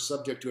history. We're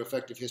subject to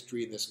effective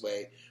history in this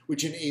way,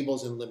 which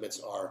enables and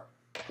limits our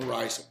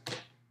horizon.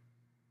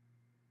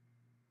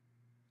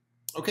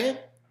 Okay?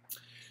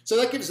 So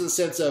that gives us a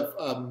sense of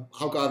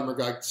how Gadamer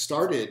got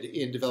started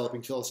in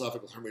developing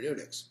philosophical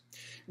hermeneutics.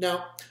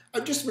 Now,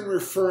 I've just been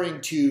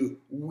referring to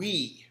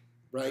we,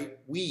 right?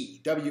 We,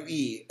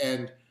 W-E,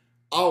 and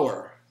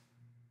our,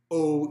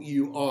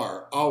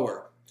 O-U-R,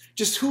 our.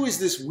 Just who is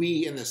this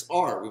we and this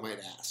are, we might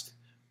ask.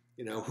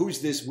 Who's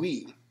this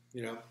we?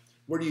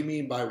 What do you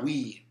mean by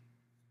we?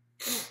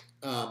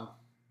 Well,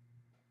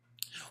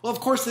 of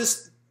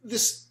course,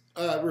 this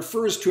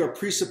refers to a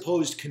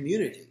presupposed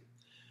community,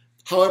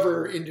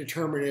 however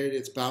indeterminate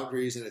its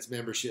boundaries and its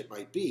membership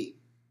might be.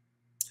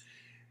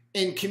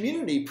 And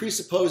community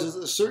presupposes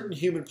a certain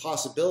human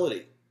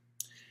possibility.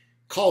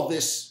 Call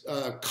this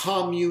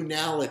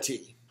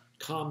communality.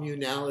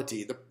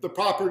 Communality, the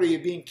property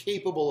of being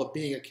capable of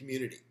being a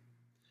community.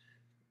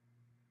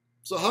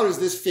 So how does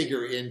this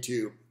figure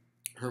into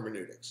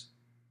hermeneutics?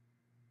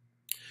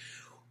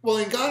 Well,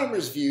 in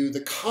Gadamer's view,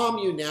 the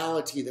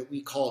communality that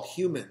we call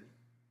human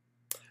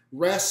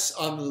rests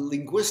on the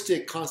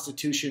linguistic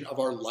constitution of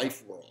our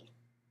life world.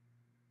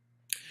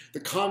 The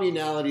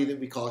communality that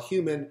we call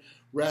human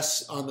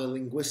rests on the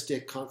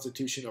linguistic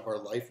constitution of our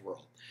life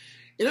world.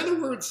 In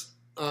other words,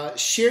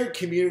 shared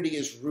community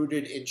is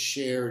rooted in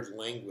shared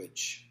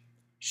language.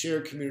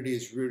 Shared community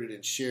is rooted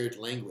in shared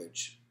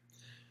language.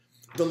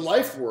 The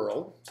life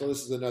world, so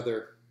this is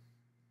another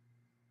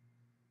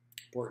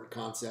important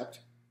concept.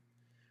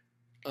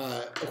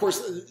 Of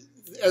course,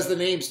 as the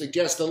name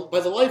suggests, by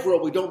the life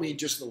world, we don't mean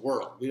just the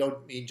world. We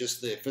don't mean just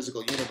the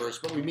physical universe,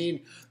 but we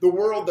mean the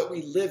world that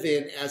we live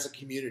in as a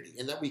community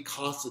and that we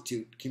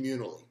constitute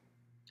communally,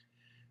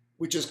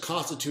 which is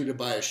constituted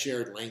by a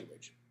shared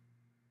language.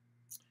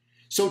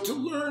 So to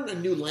learn a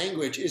new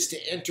language is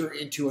to enter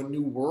into a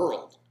new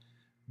world,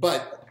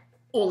 but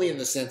only in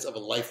the sense of a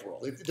life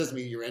world. It doesn't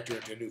mean you enter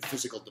into a new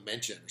physical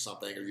dimension or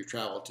something, or you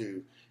travel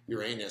to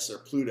Uranus or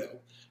Pluto,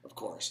 of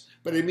course.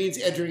 But it means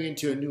entering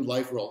into a new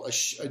life world,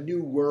 a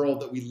new world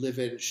that we live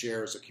in and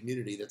share as a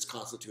community that's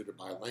constituted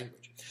by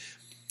language.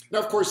 Now,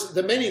 of course,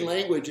 the many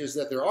languages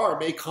that there are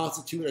may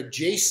constitute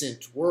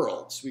adjacent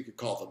worlds. We could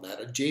call them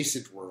that,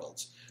 adjacent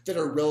worlds, that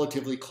are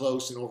relatively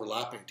close and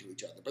overlapping to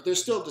each other. But they're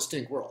still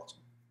distinct worlds.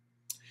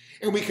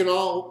 And we can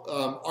all,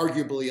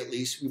 arguably at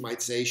least, we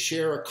might say,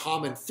 share a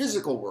common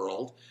physical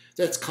world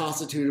that's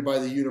constituted by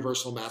the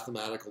universal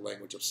mathematical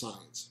language of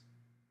science.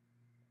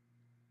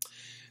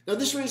 Now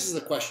this raises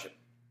a question.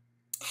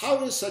 How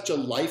does such a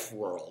life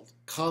world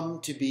come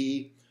to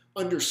be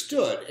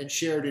understood and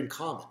shared in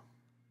common?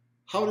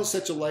 How does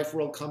such a life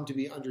world come to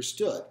be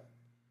understood,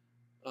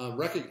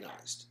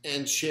 recognized,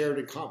 and shared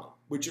in common,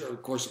 which are,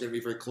 of course, are going to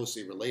be very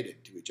closely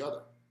related to each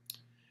other?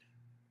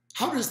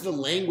 how does the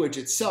language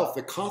itself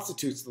that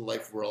constitutes the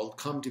life world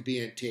come to be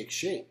and take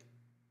shape?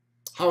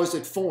 How is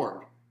it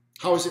formed?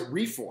 How is it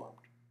reformed?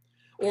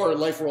 Or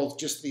life world's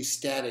just these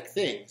static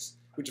things,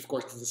 which of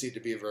course doesn't seem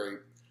to be a very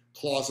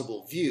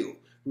plausible view.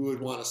 We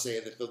would want to say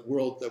that the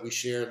world that we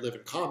share and live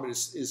in common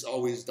is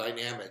always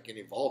dynamic and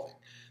evolving.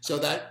 So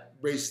that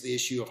raises the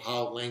issue of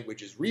how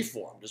language is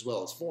reformed as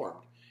well as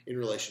formed in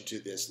relation to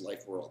this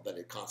life world that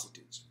it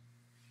constitutes.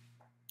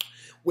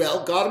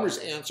 Well, Gadamer's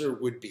answer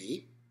would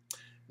be,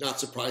 not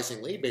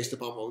surprisingly, based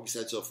upon what we've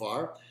said so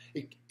far,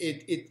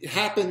 it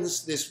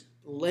happens, this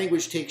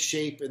language takes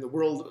shape and the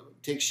world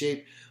takes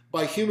shape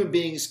by human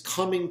beings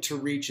coming to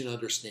reach an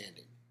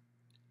understanding.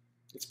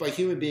 It's by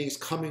human beings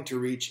coming to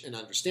reach an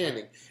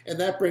understanding. And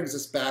that brings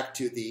us back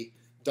to the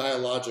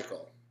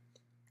dialogical.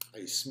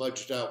 I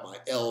smudged out my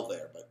L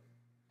there, but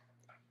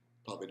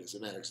probably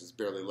doesn't matter because it's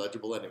barely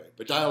legible anyway.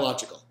 But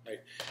dialogical, right?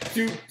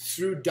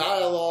 Through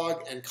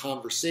dialogue and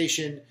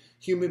conversation,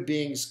 human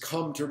beings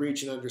come to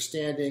reach an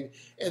understanding,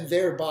 and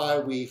thereby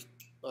we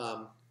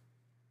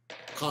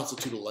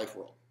constitute a life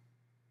world.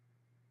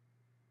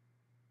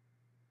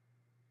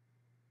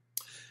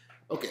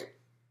 Okay.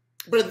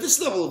 But at this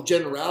level of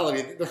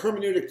generality, the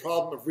hermeneutic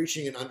problem of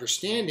reaching an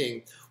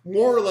understanding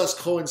more or less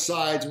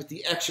coincides with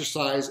the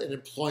exercise and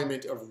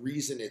employment of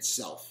reason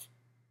itself.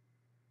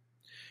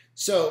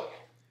 So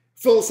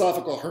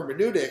philosophical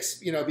hermeneutics,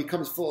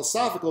 becomes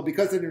philosophical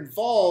because it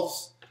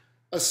involves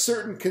a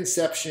certain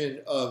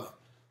conception of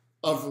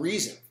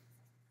reason,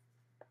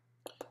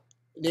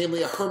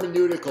 namely a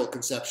hermeneutical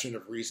conception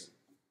of reason.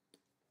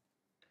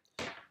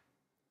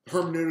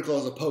 Hermeneutical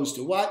as opposed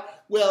to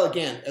what? Well,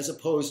 again, as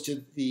opposed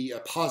to the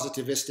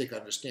positivistic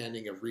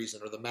understanding of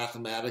reason or the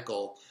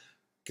mathematical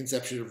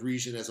conception of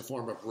reason as a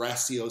form of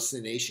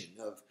ratiocination,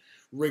 of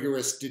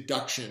rigorous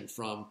deduction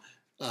from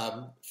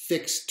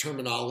fixed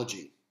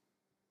terminology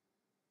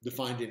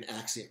defined in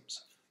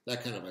axioms,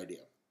 that kind of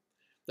idea.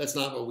 That's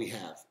not what we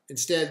have.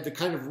 Instead, the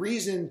kind of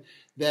reason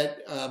that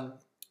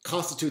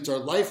constitutes our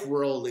life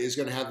world is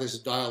going to have this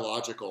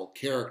dialogical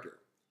character.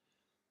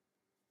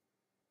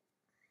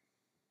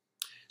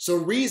 So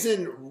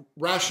reason,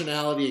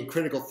 rationality, and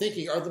critical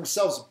thinking are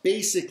themselves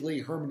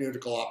basically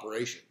hermeneutical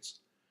operations.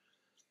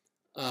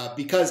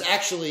 Because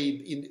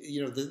actually,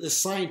 the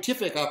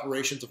scientific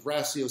operations of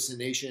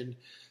ratiocination,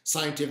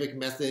 scientific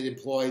method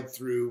employed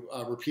through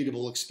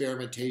repeatable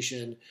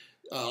experimentation,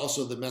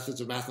 also the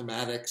methods of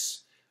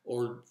mathematics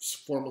or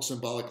formal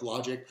symbolic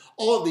logic,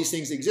 all of these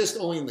things exist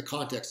only in the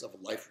context of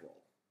a life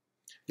world.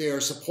 They are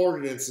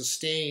supported and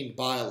sustained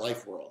by a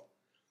life world.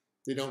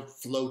 They don't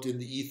float in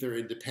the ether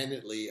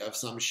independently of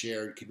some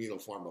shared communal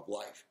form of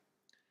life.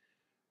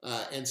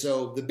 And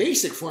so the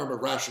basic form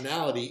of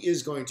rationality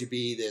is going to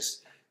be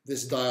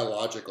this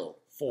dialogical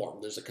form.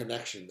 There's a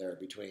connection there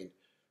between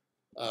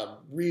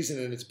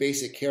reason and its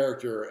basic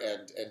character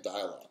and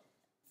dialogue,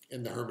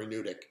 and the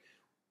hermeneutic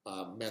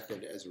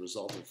method as a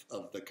result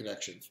of the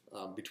connection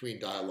between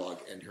dialogue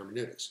and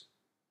hermeneutics.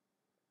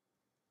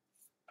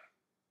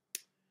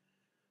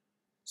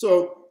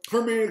 So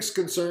hermeneutics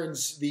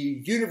concerns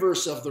the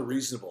universe of the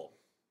reasonable,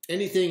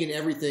 anything and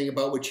everything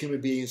about which human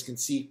beings can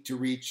seek to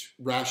reach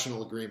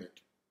rational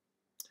agreement.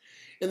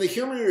 And the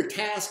hermeneutic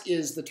task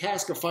is the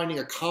task of finding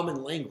a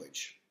common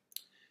language.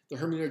 The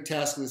hermeneutic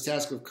task is the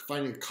task of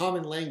finding a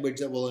common language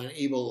that will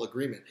enable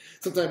agreement.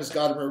 Sometimes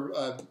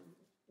Gadamer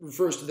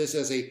refers to this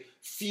as a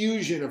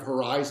fusion of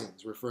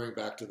horizons, referring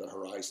back to the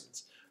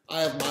horizons.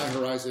 I have my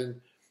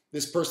horizon.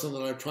 This person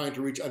that I'm trying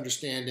to reach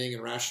understanding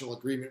and rational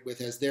agreement with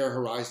has their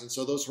horizon,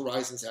 so those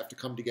horizons have to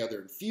come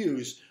together and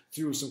fuse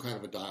through some kind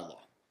of a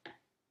dialogue.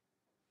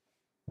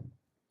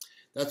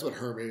 That's what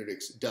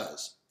hermeneutics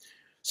does.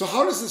 So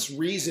how does this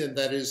reason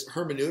that is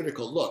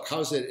hermeneutical look?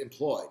 How is it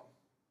employed?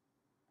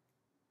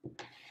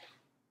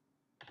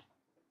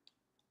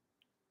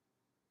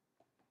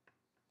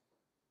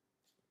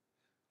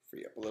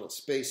 Free up a little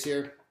space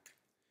here.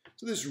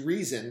 So this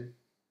reason,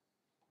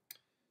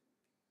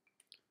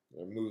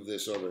 I'll move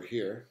this over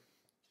here.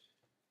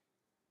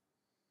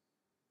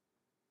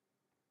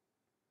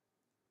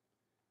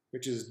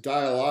 Which is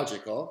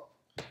dialogical.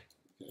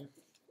 Okay.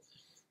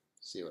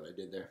 See what I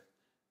did there?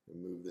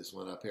 I'll move this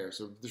one up here.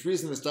 So this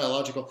reason is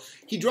dialogical.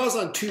 He draws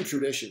on two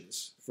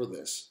traditions for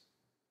this.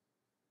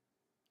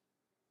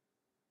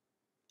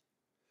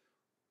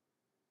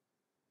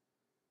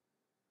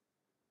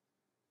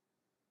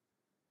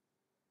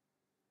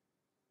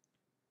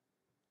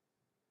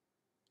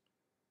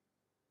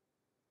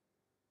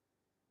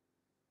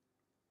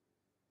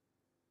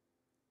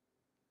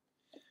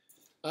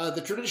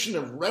 The tradition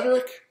of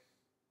rhetoric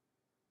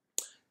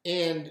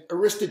and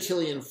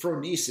Aristotelian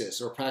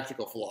phronesis, or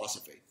practical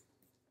philosophy.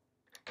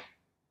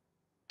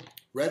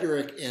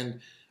 Rhetoric and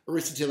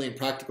Aristotelian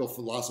practical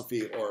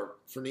philosophy, or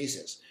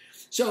phronesis.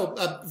 So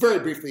very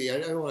briefly, I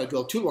don't want to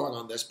dwell too long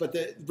on this, but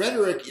the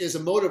rhetoric is a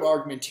mode of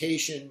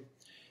argumentation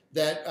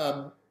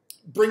that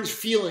brings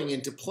feeling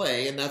into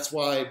play, and that's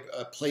why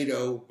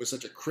Plato was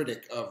such a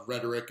critic of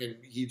rhetoric, and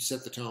he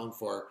set the tone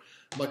for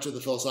much of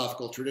the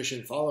philosophical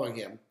tradition following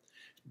him.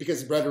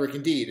 Because rhetoric,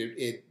 indeed,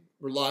 it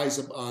relies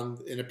on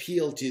an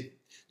appeal to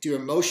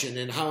emotion,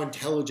 and how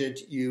intelligent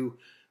you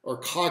or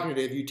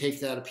cognitive you take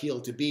that appeal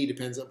to be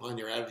depends upon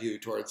your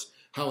attitude towards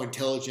how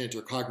intelligent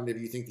or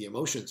cognitive you think the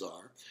emotions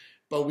are.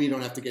 But we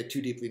don't have to get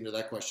too deeply into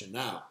that question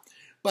now.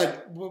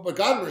 But what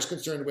Gadamer is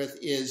concerned with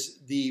is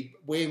the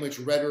way in which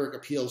rhetoric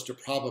appeals to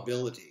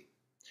probability.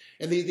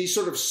 And these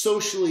sort of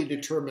socially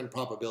determined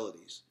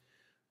probabilities.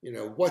 You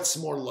know, what's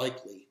more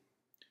likely?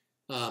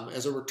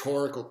 As a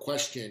rhetorical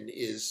question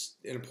is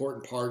an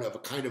important part of a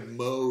kind of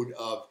mode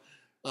of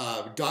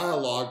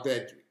dialogue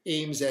that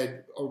aims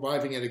at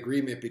arriving at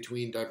agreement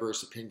between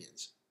diverse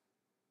opinions.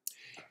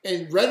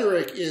 And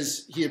rhetoric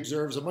is, he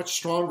observes, a much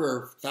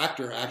stronger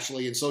factor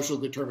actually in social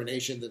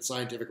determination than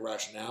scientific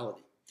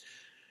rationality.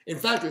 In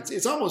fact,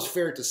 it's almost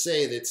fair to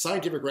say that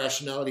scientific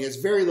rationality has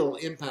very little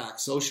impact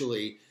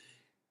socially,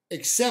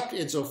 except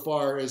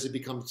insofar as it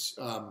becomes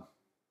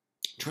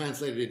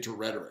translated into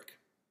rhetoric.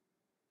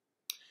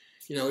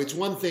 You know, it's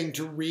one thing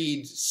to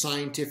read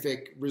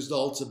scientific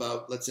results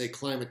about, let's say,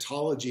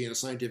 climatology in a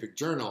scientific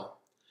journal,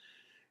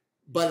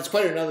 but it's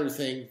quite another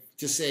thing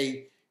to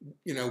say,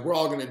 you know, we're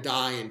all going to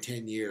die in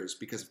 10 years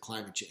because of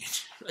climate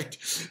change. Right?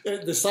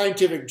 The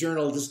scientific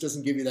journal just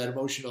doesn't give you that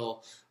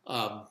emotional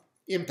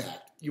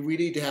impact. We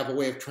need to have a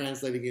way of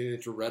translating it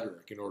into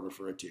rhetoric in order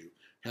for it to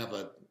have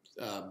a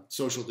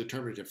social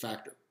determinative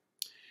factor.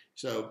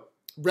 So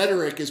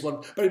rhetoric is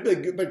one, but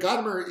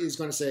Gadamer is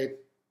going to say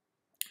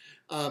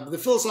the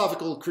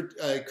philosophical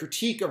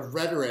critique of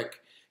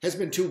rhetoric has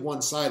been too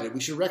one-sided. We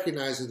should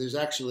recognize that there's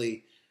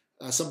actually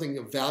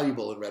something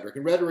valuable in rhetoric,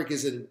 and rhetoric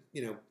is an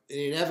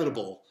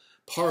inevitable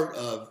part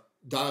of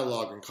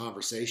dialogue and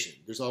conversation.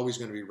 There's always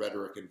going to be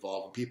rhetoric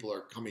involved, and people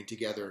are coming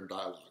together in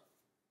dialogue.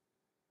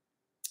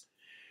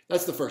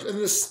 That's the first.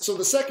 And so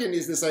the second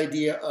is this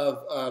idea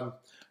of the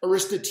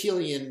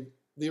Aristotelian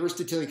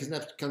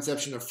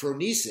conception of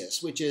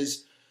phronesis, which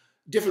is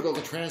difficult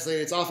to translate.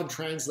 It's often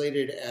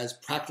translated as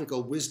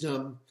practical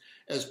wisdom,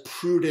 as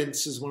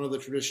prudence is one of the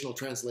traditional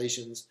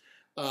translations.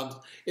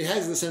 It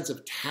has the sense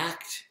of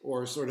tact,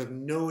 or sort of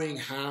knowing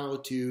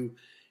how to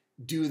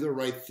do the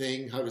right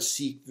thing, how to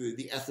seek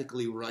the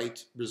ethically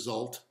right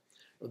result,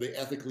 or the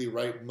ethically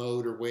right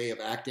mode or way of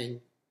acting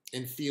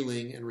and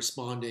feeling and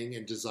responding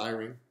and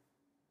desiring.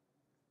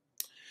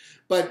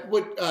 But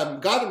what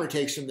Gadamer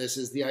takes from this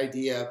is the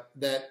idea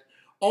that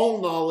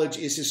all knowledge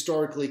is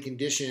historically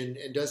conditioned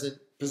and doesn't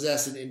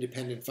possess an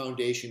independent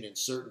foundation in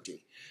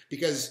certainty.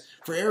 Because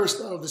for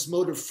Aristotle, this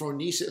mode of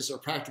phronesis, or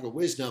practical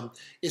wisdom,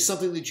 is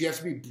something that you have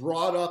to be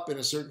brought up in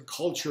a certain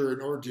culture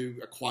in order to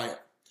acquire.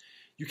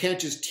 You can't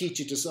just teach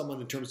it to someone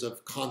in terms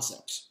of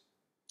concepts.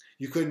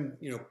 You couldn't,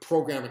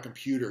 program a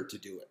computer to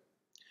do it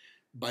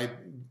by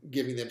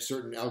giving them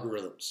certain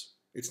algorithms.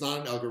 It's not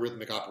an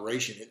algorithmic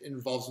operation. It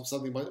involves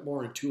something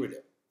more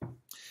intuitive.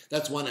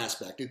 That's one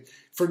aspect.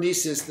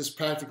 Phronesis, this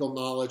practical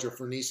knowledge, or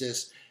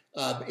phronesis,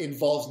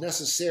 involves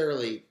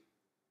necessarily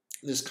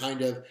this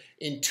kind of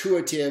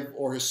intuitive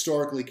or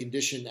historically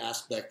conditioned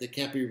aspect that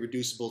can't be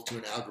reducible to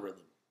an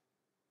algorithm.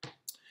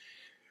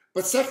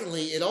 But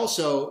secondly, it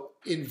also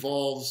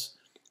involves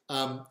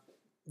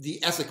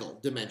the ethical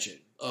dimension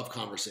of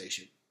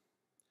conversation.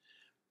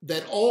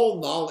 That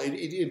all knowledge,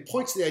 it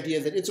points to the idea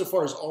that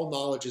insofar as all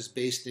knowledge is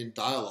based in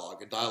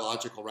dialogue and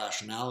dialogical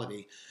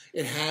rationality,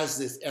 it has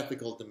this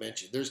ethical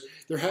dimension.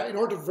 In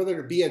order for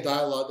there to be a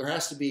dialogue, there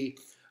has to be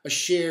a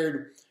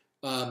shared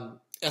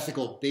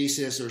ethical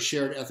basis or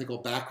shared ethical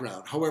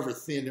background, however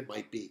thin it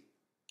might be,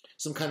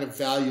 some kind of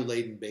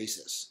value-laden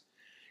basis.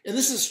 And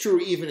this is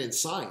true even in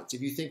science. If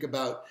you think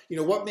about,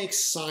 what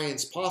makes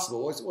science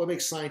possible, what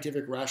makes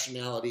scientific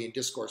rationality and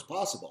discourse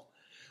possible?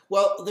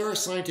 Well, there are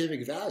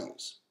scientific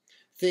values.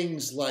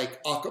 Things like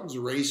Occam's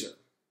razor,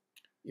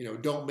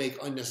 don't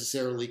make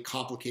unnecessarily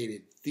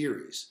complicated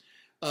theories.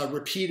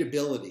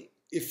 Repeatability,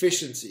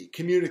 efficiency,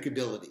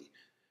 communicability,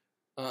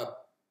 the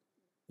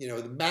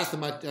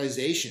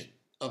mathematization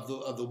of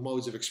the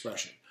modes of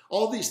expression.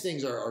 All these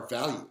things are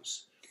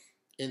values.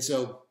 And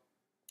so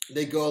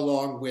they go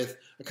along with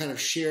a kind of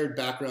shared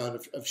background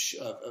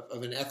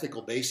of an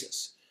ethical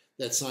basis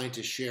that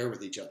scientists share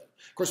with each other.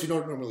 Of course, we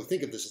don't normally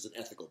think of this as an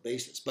ethical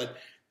basis, but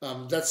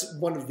that's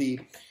one of the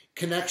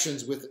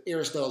connections with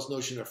Aristotle's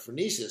notion of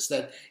phronesis,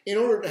 that in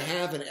order to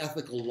have an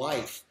ethical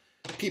life,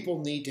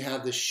 people need to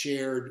have this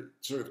shared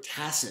sort of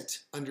tacit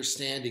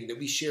understanding that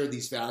we share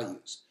these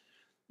values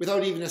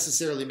without even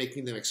necessarily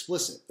making them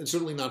explicit, and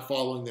certainly not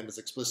following them as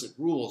explicit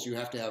rules. You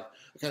have to have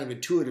a kind of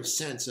intuitive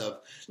sense of,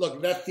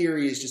 look, that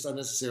theory is just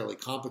unnecessarily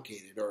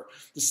complicated, or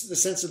the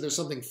sense that there's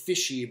something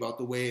fishy about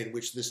the way in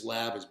which this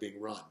lab is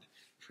being run,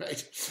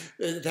 right?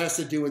 It has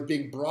to do with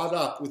being brought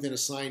up within a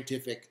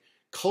scientific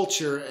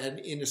culture and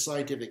in a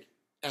scientific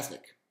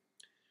ethic.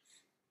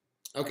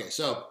 Okay,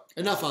 so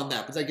enough on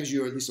that, but that gives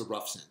you at least a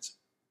rough sense.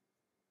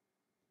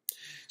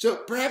 So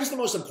perhaps the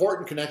most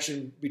important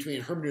connection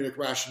between hermeneutic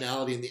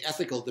rationality and the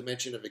ethical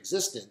dimension of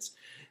existence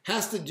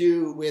has to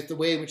do with the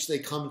way in which they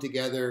come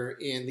together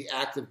in the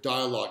act of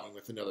dialoguing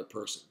with another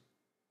person.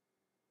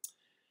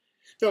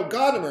 So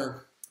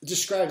Gadamer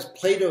describes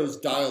Plato's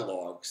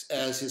dialogues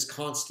as his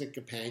constant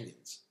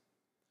companions.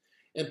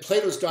 And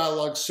Plato's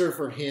dialogues serve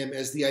for him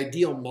as the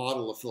ideal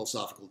model of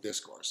philosophical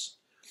discourse.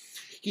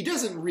 He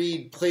doesn't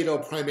read Plato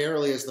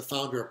primarily as the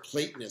founder of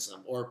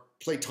Platonism or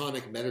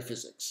Platonic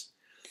metaphysics,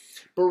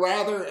 but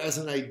rather as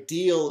an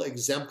ideal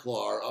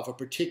exemplar of a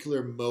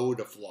particular mode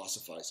of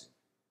philosophizing.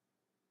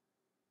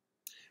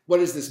 What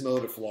is this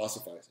mode of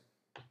philosophizing?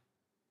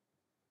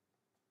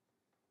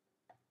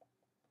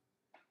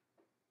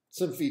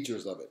 Some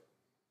features of it.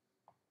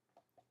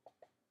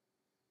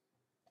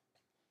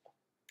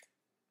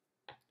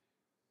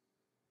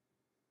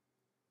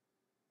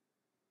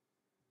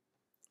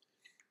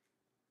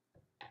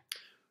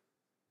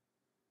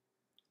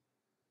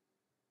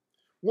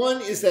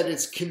 One is that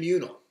it's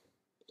communal.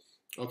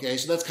 Okay,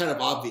 so that's kind of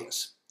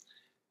obvious.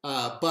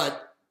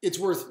 But it's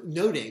worth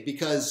noting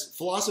because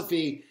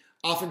philosophy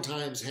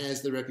oftentimes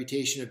has the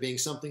reputation of being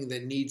something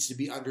that needs to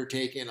be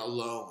undertaken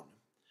alone.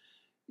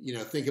 You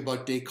know, think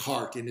about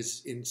Descartes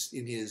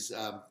in his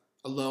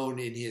alone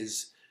in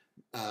his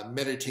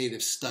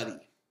meditative study.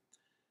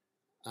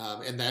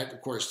 And that,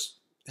 of course,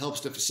 helps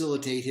to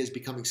facilitate his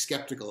becoming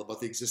skeptical about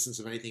the existence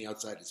of anything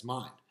outside his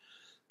mind.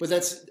 But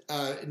that's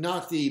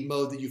not the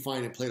mode that you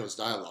find in Plato's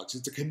dialogues.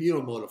 It's a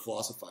communal mode of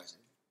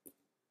philosophizing.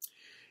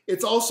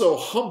 It's also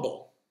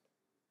humble.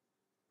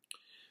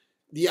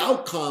 The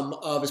outcome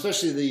of,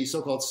 especially the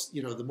so-called,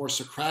 the more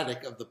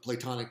Socratic of the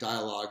Platonic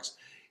dialogues,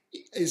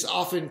 is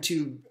often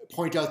to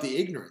point out the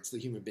ignorance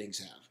that human beings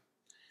have,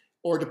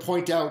 or to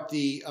point out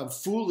the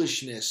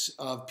foolishness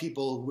of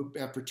people who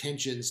have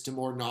pretensions to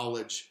more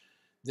knowledge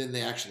than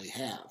they actually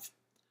have,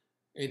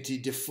 and to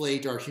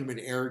deflate our human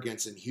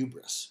arrogance and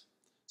hubris.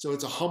 So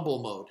it's a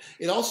humble mode.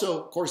 It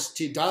also, of course,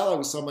 to dialogue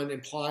with someone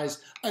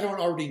implies I don't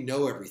already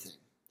know everything.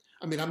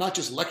 I mean, I'm not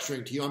just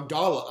lecturing to you, I'm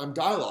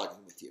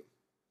dialoguing with you.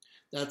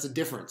 That's a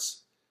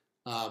difference,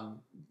 an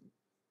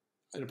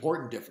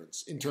important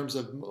difference in terms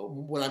of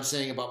what I'm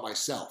saying about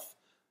myself,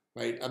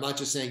 right? I'm not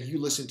just saying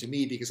you listen to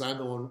me because I'm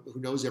the one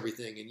who knows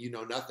everything and you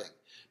know nothing.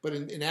 But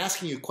in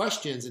asking you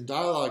questions and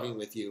dialoguing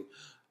with you,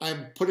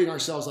 I'm putting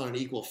ourselves on an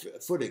equal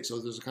footing. So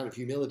there's a kind of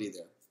humility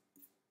there.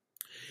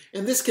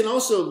 And this can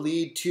also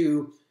lead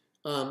to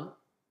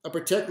a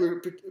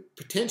particular,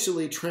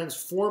 potentially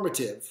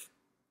transformative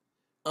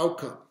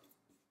outcome.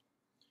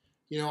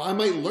 I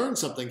might learn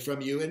something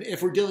from you, and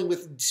if we're dealing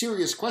with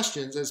serious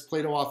questions, as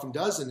Plato often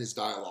does in his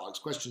dialogues,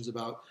 questions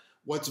about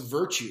what's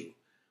virtue,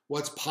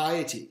 what's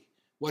piety,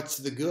 what's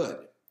the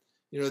good,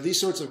 these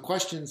sorts of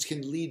questions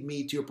can lead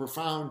me to a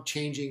profound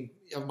changing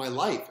of my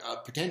life,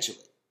 potentially.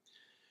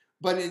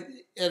 But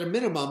at a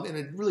minimum, in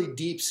a really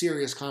deep,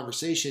 serious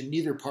conversation,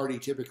 neither party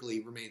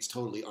typically remains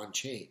totally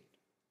unchained.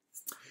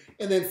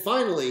 And then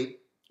finally,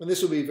 and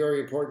this will be very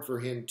important for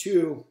him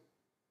too,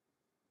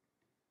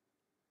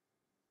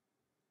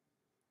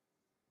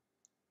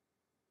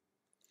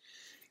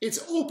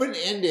 it's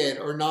open-ended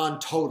or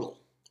non-total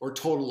or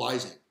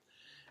totalizing.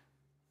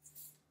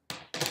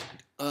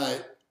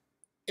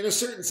 In a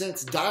certain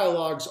sense,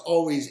 dialogues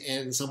always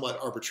end somewhat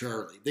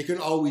arbitrarily. They can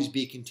always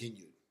be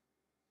continued.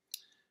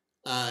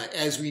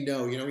 As we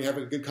know, we have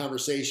a good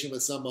conversation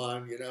with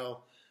someone,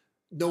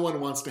 no one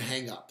wants to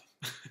hang up.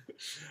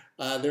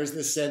 There's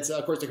this sense,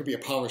 of course, there could be a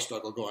power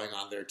struggle going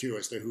on there too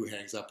as to who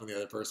hangs up on the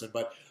other person.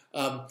 But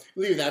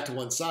leave that to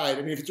one side.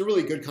 I mean, if it's a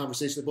really good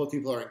conversation that both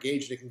people are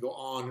engaged, it can go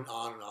on and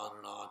on and on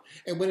and on.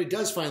 And when it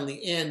does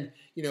finally end,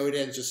 it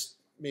ends just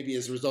maybe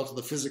as a result of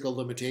the physical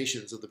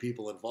limitations of the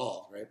people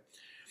involved, right?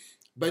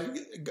 But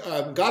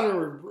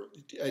Gadamer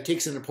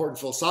takes an important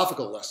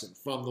philosophical lesson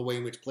from the way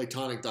in which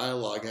Platonic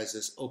dialogue has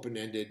this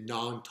open-ended,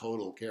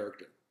 non-total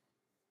character.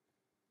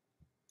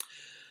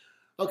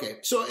 Okay,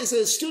 so as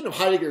a student of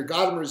Heidegger,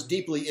 Gadamer is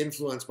deeply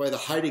influenced by the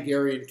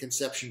Heideggerian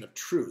conception of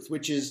truth,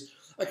 which is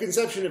a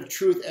conception of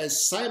truth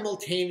as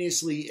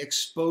simultaneously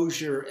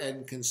exposure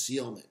and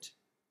concealment.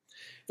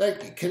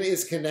 That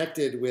is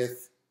connected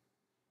with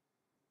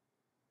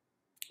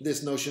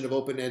this notion of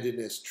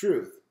open-endedness,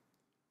 truth.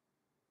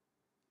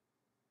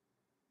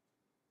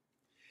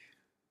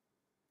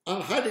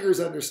 On Heidegger's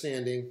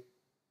understanding,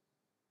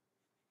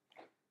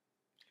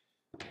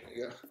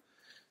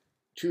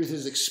 truth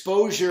is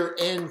exposure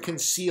and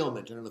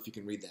concealment. I don't know if you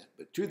can read that,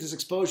 but truth is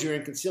exposure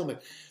and concealment.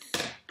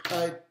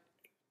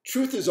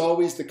 Truth is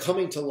always the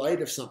coming to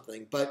light of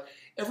something, but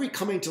every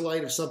coming to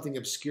light of something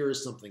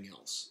obscures something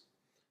else.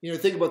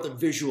 Think about the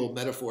visual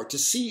metaphor. To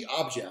see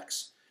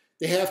objects,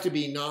 they have to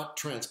be not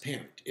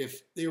transparent.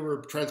 If they were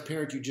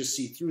transparent, you just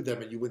see through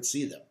them and you wouldn't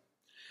see them.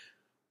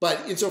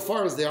 But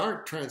insofar as they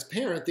aren't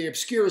transparent, they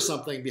obscure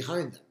something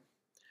behind them.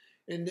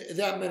 And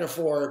that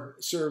metaphor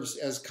serves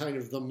as kind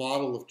of the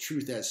model of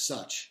truth as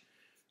such.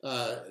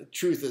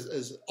 Truth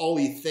as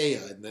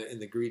aletheia in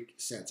the Greek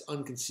sense,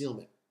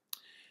 unconcealment.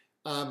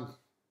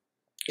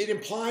 It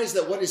implies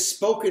that what is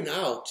spoken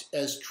out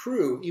as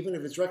true, even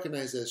if it's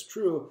recognized as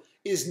true,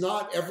 is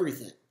not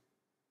everything.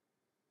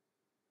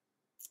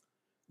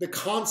 The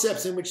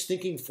concepts in which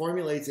thinking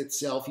formulates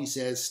itself, he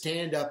says,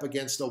 stand up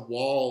against a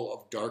wall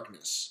of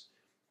darkness.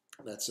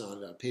 That's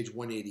on page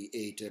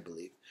 188, I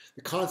believe.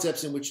 The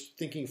concepts in which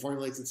thinking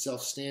formulates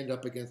itself stand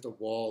up against a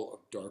wall of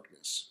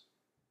darkness.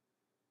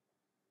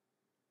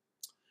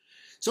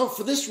 So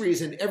for this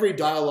reason, every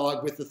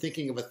dialogue with the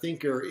thinking of a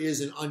thinker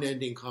is an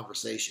unending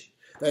conversation.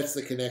 That's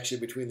the connection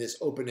between this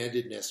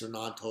open-endedness or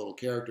non-total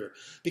character.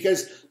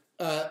 Because,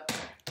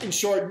 in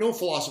short, no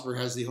philosopher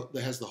has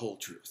the whole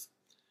truth.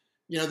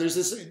 You know, there's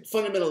this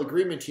fundamental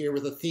agreement here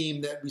with a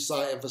theme that we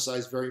saw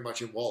emphasized very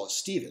much in Wallace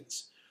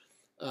Stevens.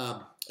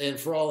 And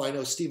for all I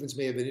know, Stevens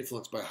may have been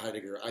influenced by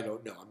Heidegger. I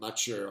don't know. I'm not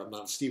sure. I'm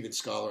not a Stevens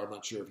scholar. I'm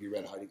not sure if he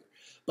read Heidegger.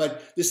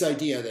 But this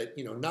idea that,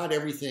 you know, not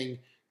everything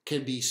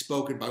can be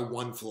spoken by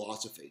one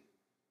philosophy.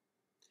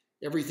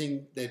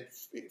 Everything that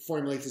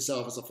formulates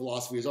itself as a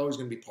philosophy is always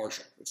going to be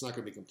partial. It's not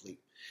going to be complete.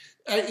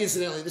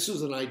 Incidentally, this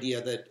was an idea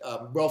that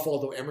Ralph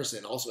Waldo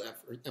Emerson also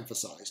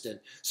emphasized,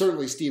 and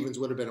certainly Stevens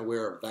would have been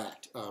aware of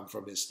that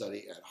from his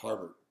study at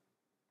Harvard.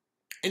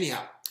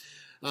 Anyhow,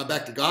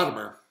 back to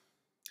Gadamer.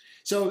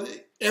 So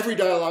every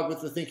dialogue with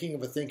the thinking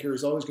of a thinker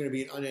is always going to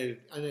be an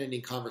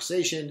unending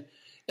conversation,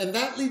 and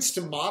that leads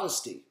to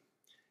modesty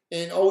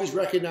and always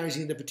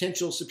recognizing the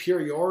potential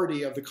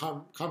superiority of the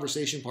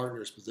conversation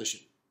partner's position.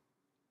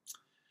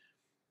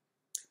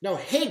 Now,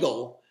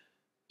 Hegel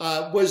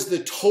was the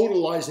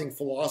totalizing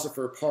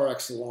philosopher par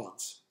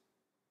excellence.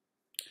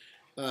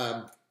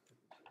 We're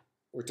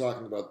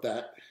talking about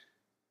that.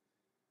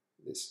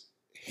 This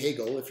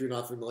Hegel, if you're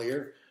not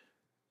familiar,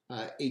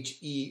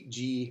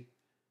 H-E-G-E-L,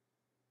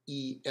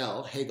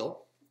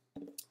 Hegel.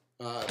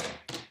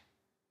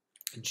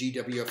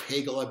 G.W.F.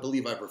 Hegel, I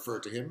believe I've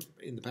referred to him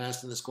in the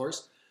past in this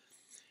course.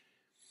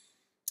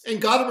 And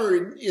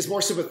Gadamer is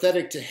more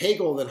sympathetic to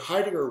Hegel than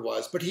Heidegger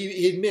was, but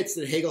he admits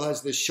that Hegel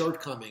has this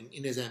shortcoming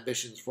in his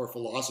ambitions for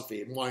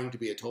philosophy and wanting to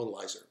be a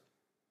totalizer.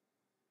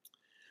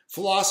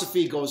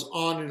 Philosophy goes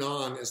on and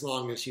on as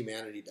long as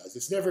humanity does.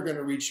 It's never going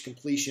to reach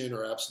completion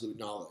or absolute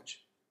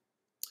knowledge.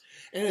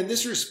 And in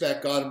this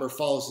respect, Gadamer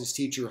follows his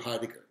teacher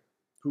Heidegger,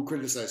 who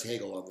criticized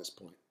Hegel on this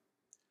point.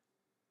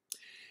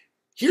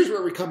 Here's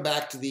where we come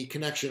back to the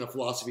connection of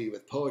philosophy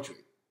with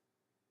poetry.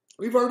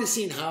 We've already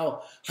seen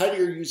how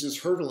Heidegger uses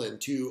Hölderlin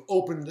to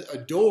open a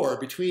door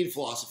between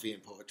philosophy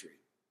and poetry,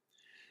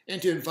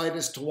 and to invite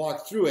us to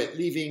walk through it,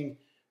 leaving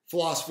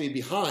philosophy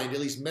behind, at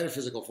least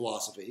metaphysical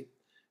philosophy,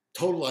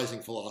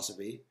 totalizing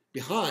philosophy,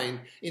 behind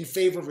in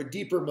favor of a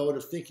deeper mode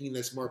of thinking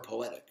that's more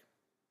poetic.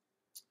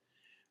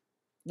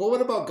 Well,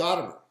 what about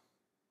Gadamer?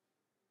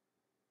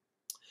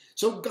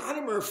 So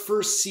Gadamer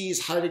first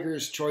sees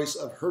Heidegger's choice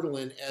of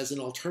Hölderlin as an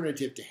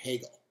alternative to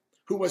Hegel,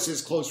 who was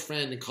his close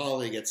friend and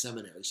colleague at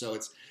seminary. So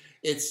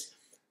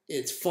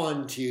it's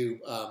fun to,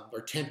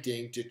 or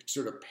tempting to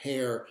sort of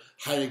pair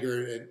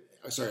Heidegger,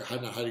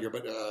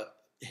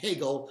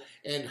 Hegel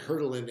and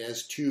Hölderlin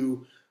as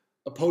two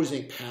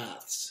opposing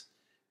paths,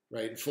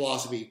 right?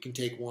 Philosophy can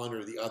take one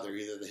or the other,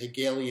 either the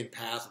Hegelian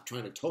path of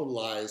trying to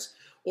totalize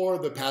or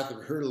the path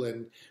of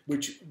Hölderlin,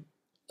 which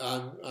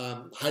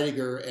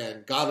Heidegger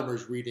and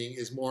Gadamer's reading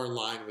is more in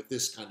line with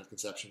this kind of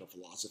conception of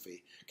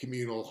philosophy: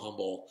 communal,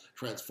 humble,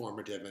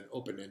 transformative, and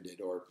open-ended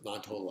or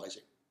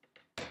non-totalizing.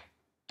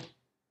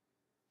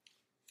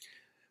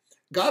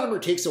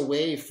 Gadamer takes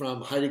away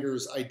from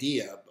Heidegger's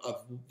idea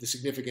of the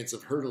significance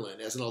of Hölderlin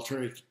as an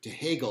alternative to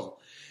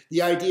Hegel,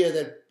 the idea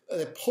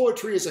that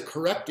poetry is a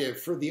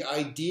corrective for the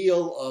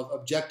ideal of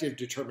objective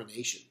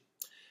determination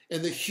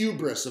and the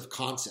hubris of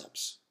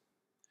concepts.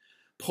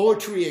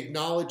 Poetry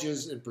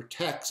acknowledges and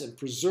protects and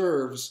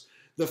preserves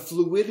the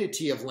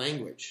fluidity of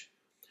language.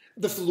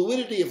 The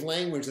fluidity of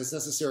language that's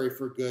necessary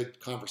for good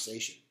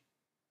conversation.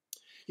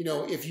 You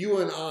know, if you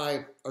and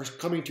I are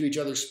coming to each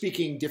other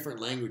speaking different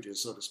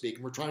languages, so to speak,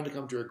 and we're trying to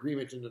come to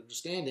agreement and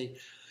understanding,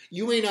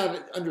 you may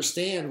not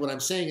understand what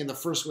I'm saying in the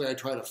first way I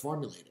try to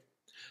formulate it.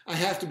 I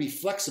have to be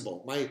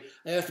flexible. I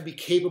have to be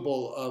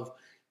capable of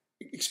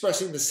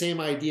expressing the same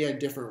idea in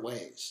different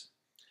ways.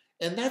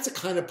 And that's a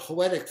kind of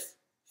poetic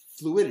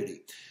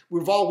fluidity.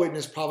 We've all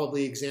witnessed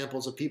probably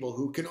examples of people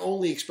who can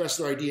only express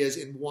their ideas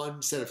in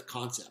one set of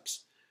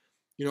concepts.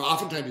 You know,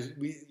 oftentimes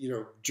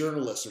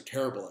journalists are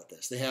terrible at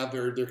this. They have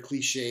their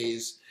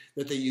cliches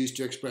that they use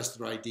to express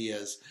their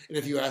ideas. And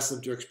if you ask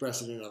them to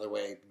express it in another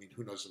way, I mean,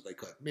 who knows if they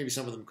could. Maybe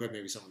some of them could,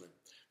 maybe some of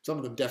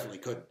them definitely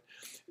couldn't.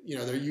 You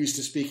know, they're used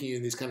to speaking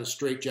in these kind of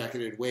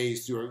straitjacketed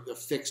ways through a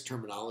fixed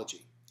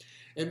terminology.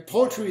 And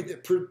poetry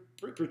that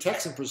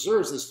protects and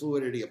preserves this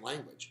fluidity of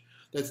language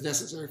that's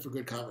necessary for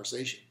good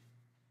conversation.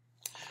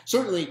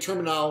 Certainly,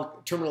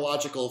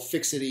 terminological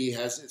fixity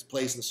has its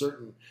place in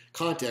certain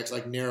contexts,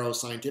 like narrow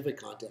scientific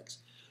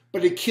contexts,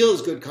 but it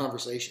kills good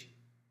conversation.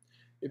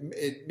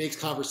 It makes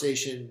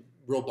conversation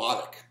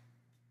robotic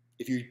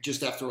if you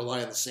just have to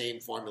rely on the same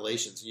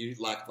formulations and you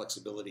lack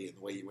flexibility in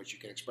the way in which you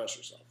can express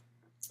yourself.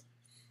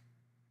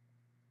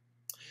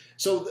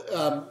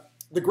 So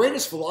the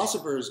greatest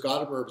philosophers,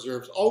 Gadamer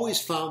observes,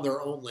 always found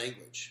their own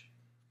language.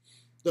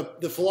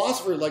 The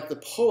philosopher, like the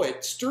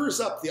poet, stirs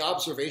up the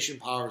observation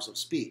powers of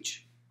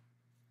speech.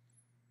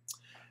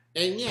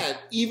 And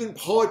yet, even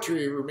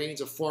poetry remains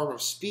a form of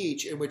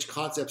speech in which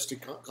concepts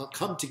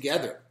come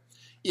together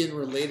in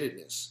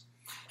relatedness.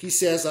 He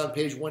says on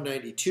page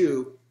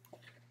 192,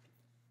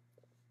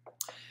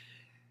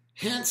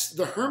 Hence,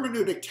 the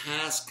hermeneutic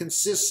task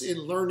consists in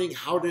learning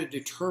how to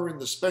determine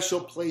the special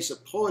place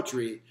of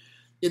poetry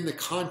in the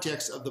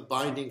context of the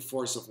binding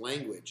force of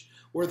language,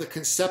 where the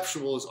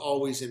conceptual is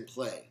always in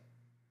play.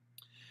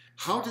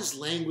 How does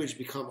language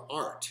become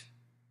art?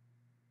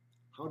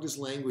 How does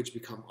language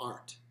become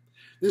art?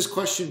 This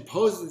question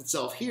poses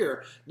itself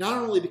here not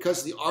only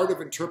because the art of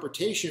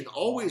interpretation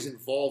always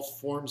involves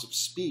forms of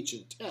speech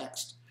and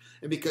text,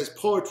 and because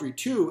poetry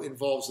too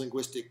involves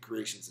linguistic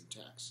creations and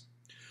text.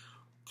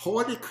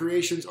 Poetic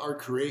creations are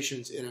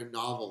creations in a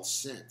novel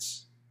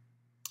sense.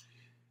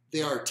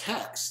 They are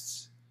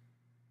texts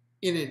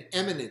in an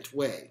eminent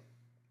way.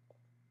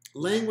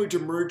 Language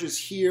emerges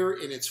here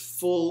in its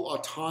full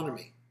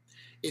autonomy.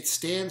 It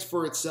stands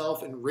for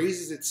itself and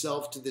raises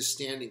itself to this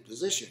standing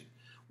position,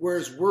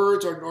 whereas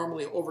words are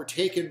normally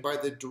overtaken by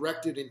the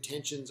directed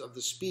intentions of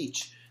the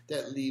speech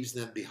that leaves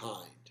them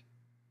behind.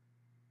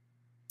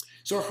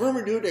 So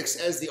hermeneutics,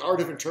 as the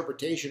art of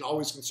interpretation,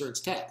 always concerns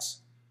text.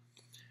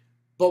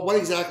 But what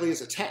exactly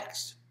is a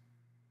text?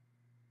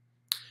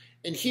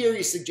 And here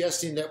he's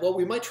suggesting that, well,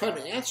 we might try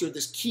to answer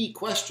this key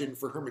question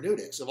for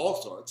hermeneutics of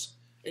all sorts.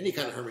 Any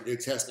kind of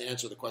hermeneutics has to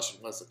answer the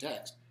question, what's the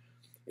text?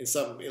 In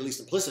some, at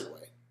least implicit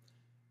way.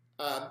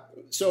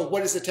 So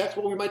what is the text?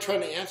 Well, we might try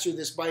to answer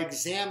this by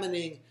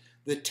examining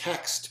the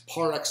text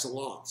par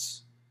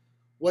excellence.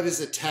 What is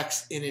a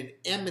text in an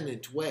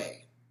eminent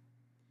way,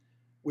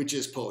 which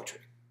is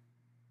poetry?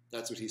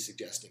 That's what he's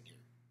suggesting here.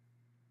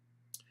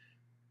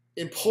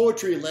 In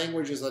poetry,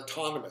 language is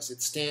autonomous.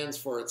 It stands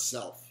for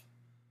itself.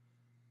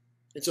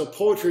 And so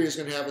poetry is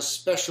going to have a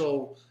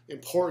special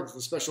importance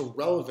and special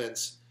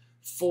relevance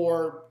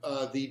for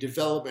the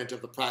development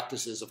of the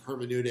practices of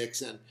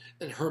hermeneutics and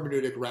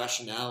hermeneutic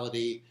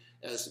rationality,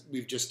 as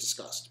we've just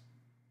discussed.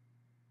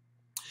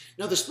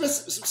 Now, the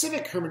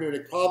specific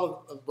hermeneutic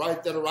problem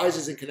that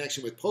arises in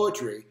connection with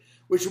poetry,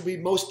 which will be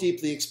most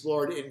deeply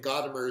explored in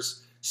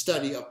Gadamer's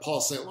study of Paul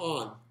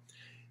Celan,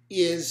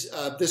 is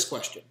this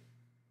question,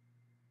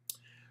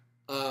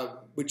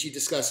 which he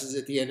discusses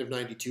at the end of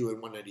 92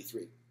 and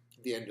 193,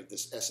 at the end of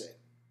this essay.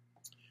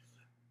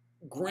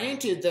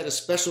 Granted that a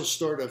special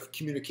sort of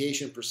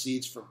communication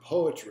proceeds from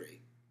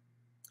poetry,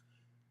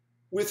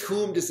 with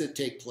whom does it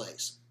take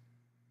place?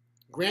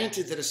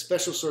 Granted that a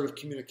special sort of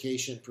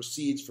communication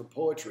proceeds from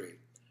poetry,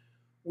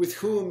 with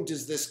whom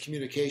does this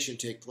communication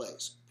take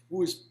place?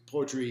 Who is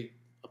poetry,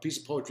 a piece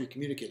of poetry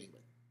communicating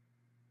with?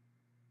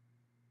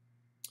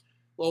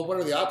 Well, what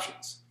are the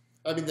options?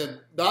 I mean,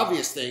 the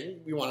obvious thing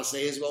we want to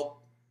say is,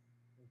 well,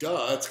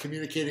 duh, it's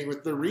communicating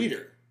with the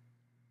reader.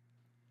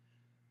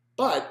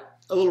 But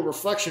a little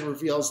reflection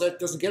reveals that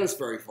doesn't get us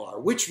very far.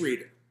 Which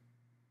reader?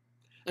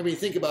 I mean,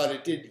 think about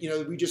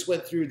it. We just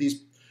went through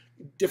these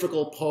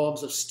difficult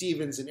poems of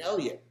Stevens and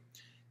Eliot.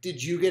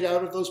 Did you get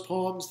out of those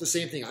poems the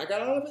same thing I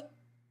got out of it?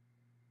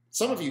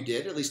 Some of you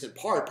did, at least in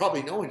part.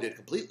 Probably no one did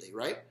completely,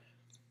 right?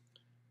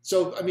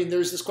 So, I mean,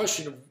 there's this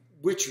question of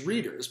which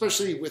reader,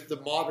 especially with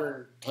the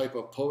modern type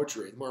of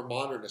poetry, the more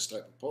modernist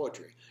type of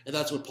poetry. And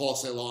that's what Paul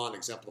Celan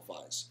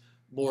exemplifies,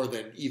 more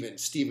than even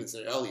Stevens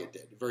and Eliot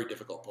did. A very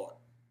difficult poet.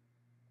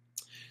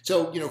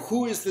 So,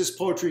 who is this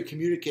poetry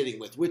communicating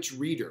with? Which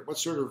reader? What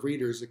sort of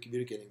reader is it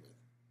communicating with?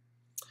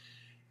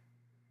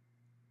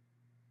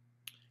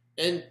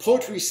 And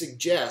poetry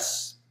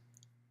suggests,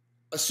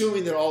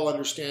 assuming that all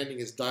understanding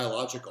is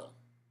dialogical,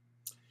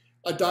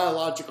 a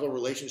dialogical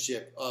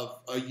relationship of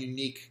a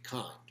unique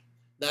kind.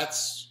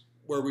 That's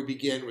where we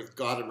begin with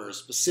Gadamer's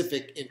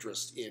specific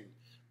interest in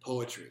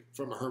poetry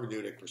from a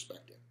hermeneutic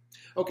perspective.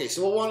 Okay,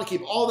 so we'll want to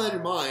keep all that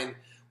in mind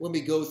when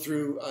we go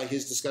through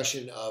his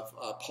discussion of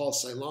Paul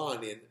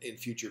Celan in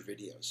future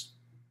videos.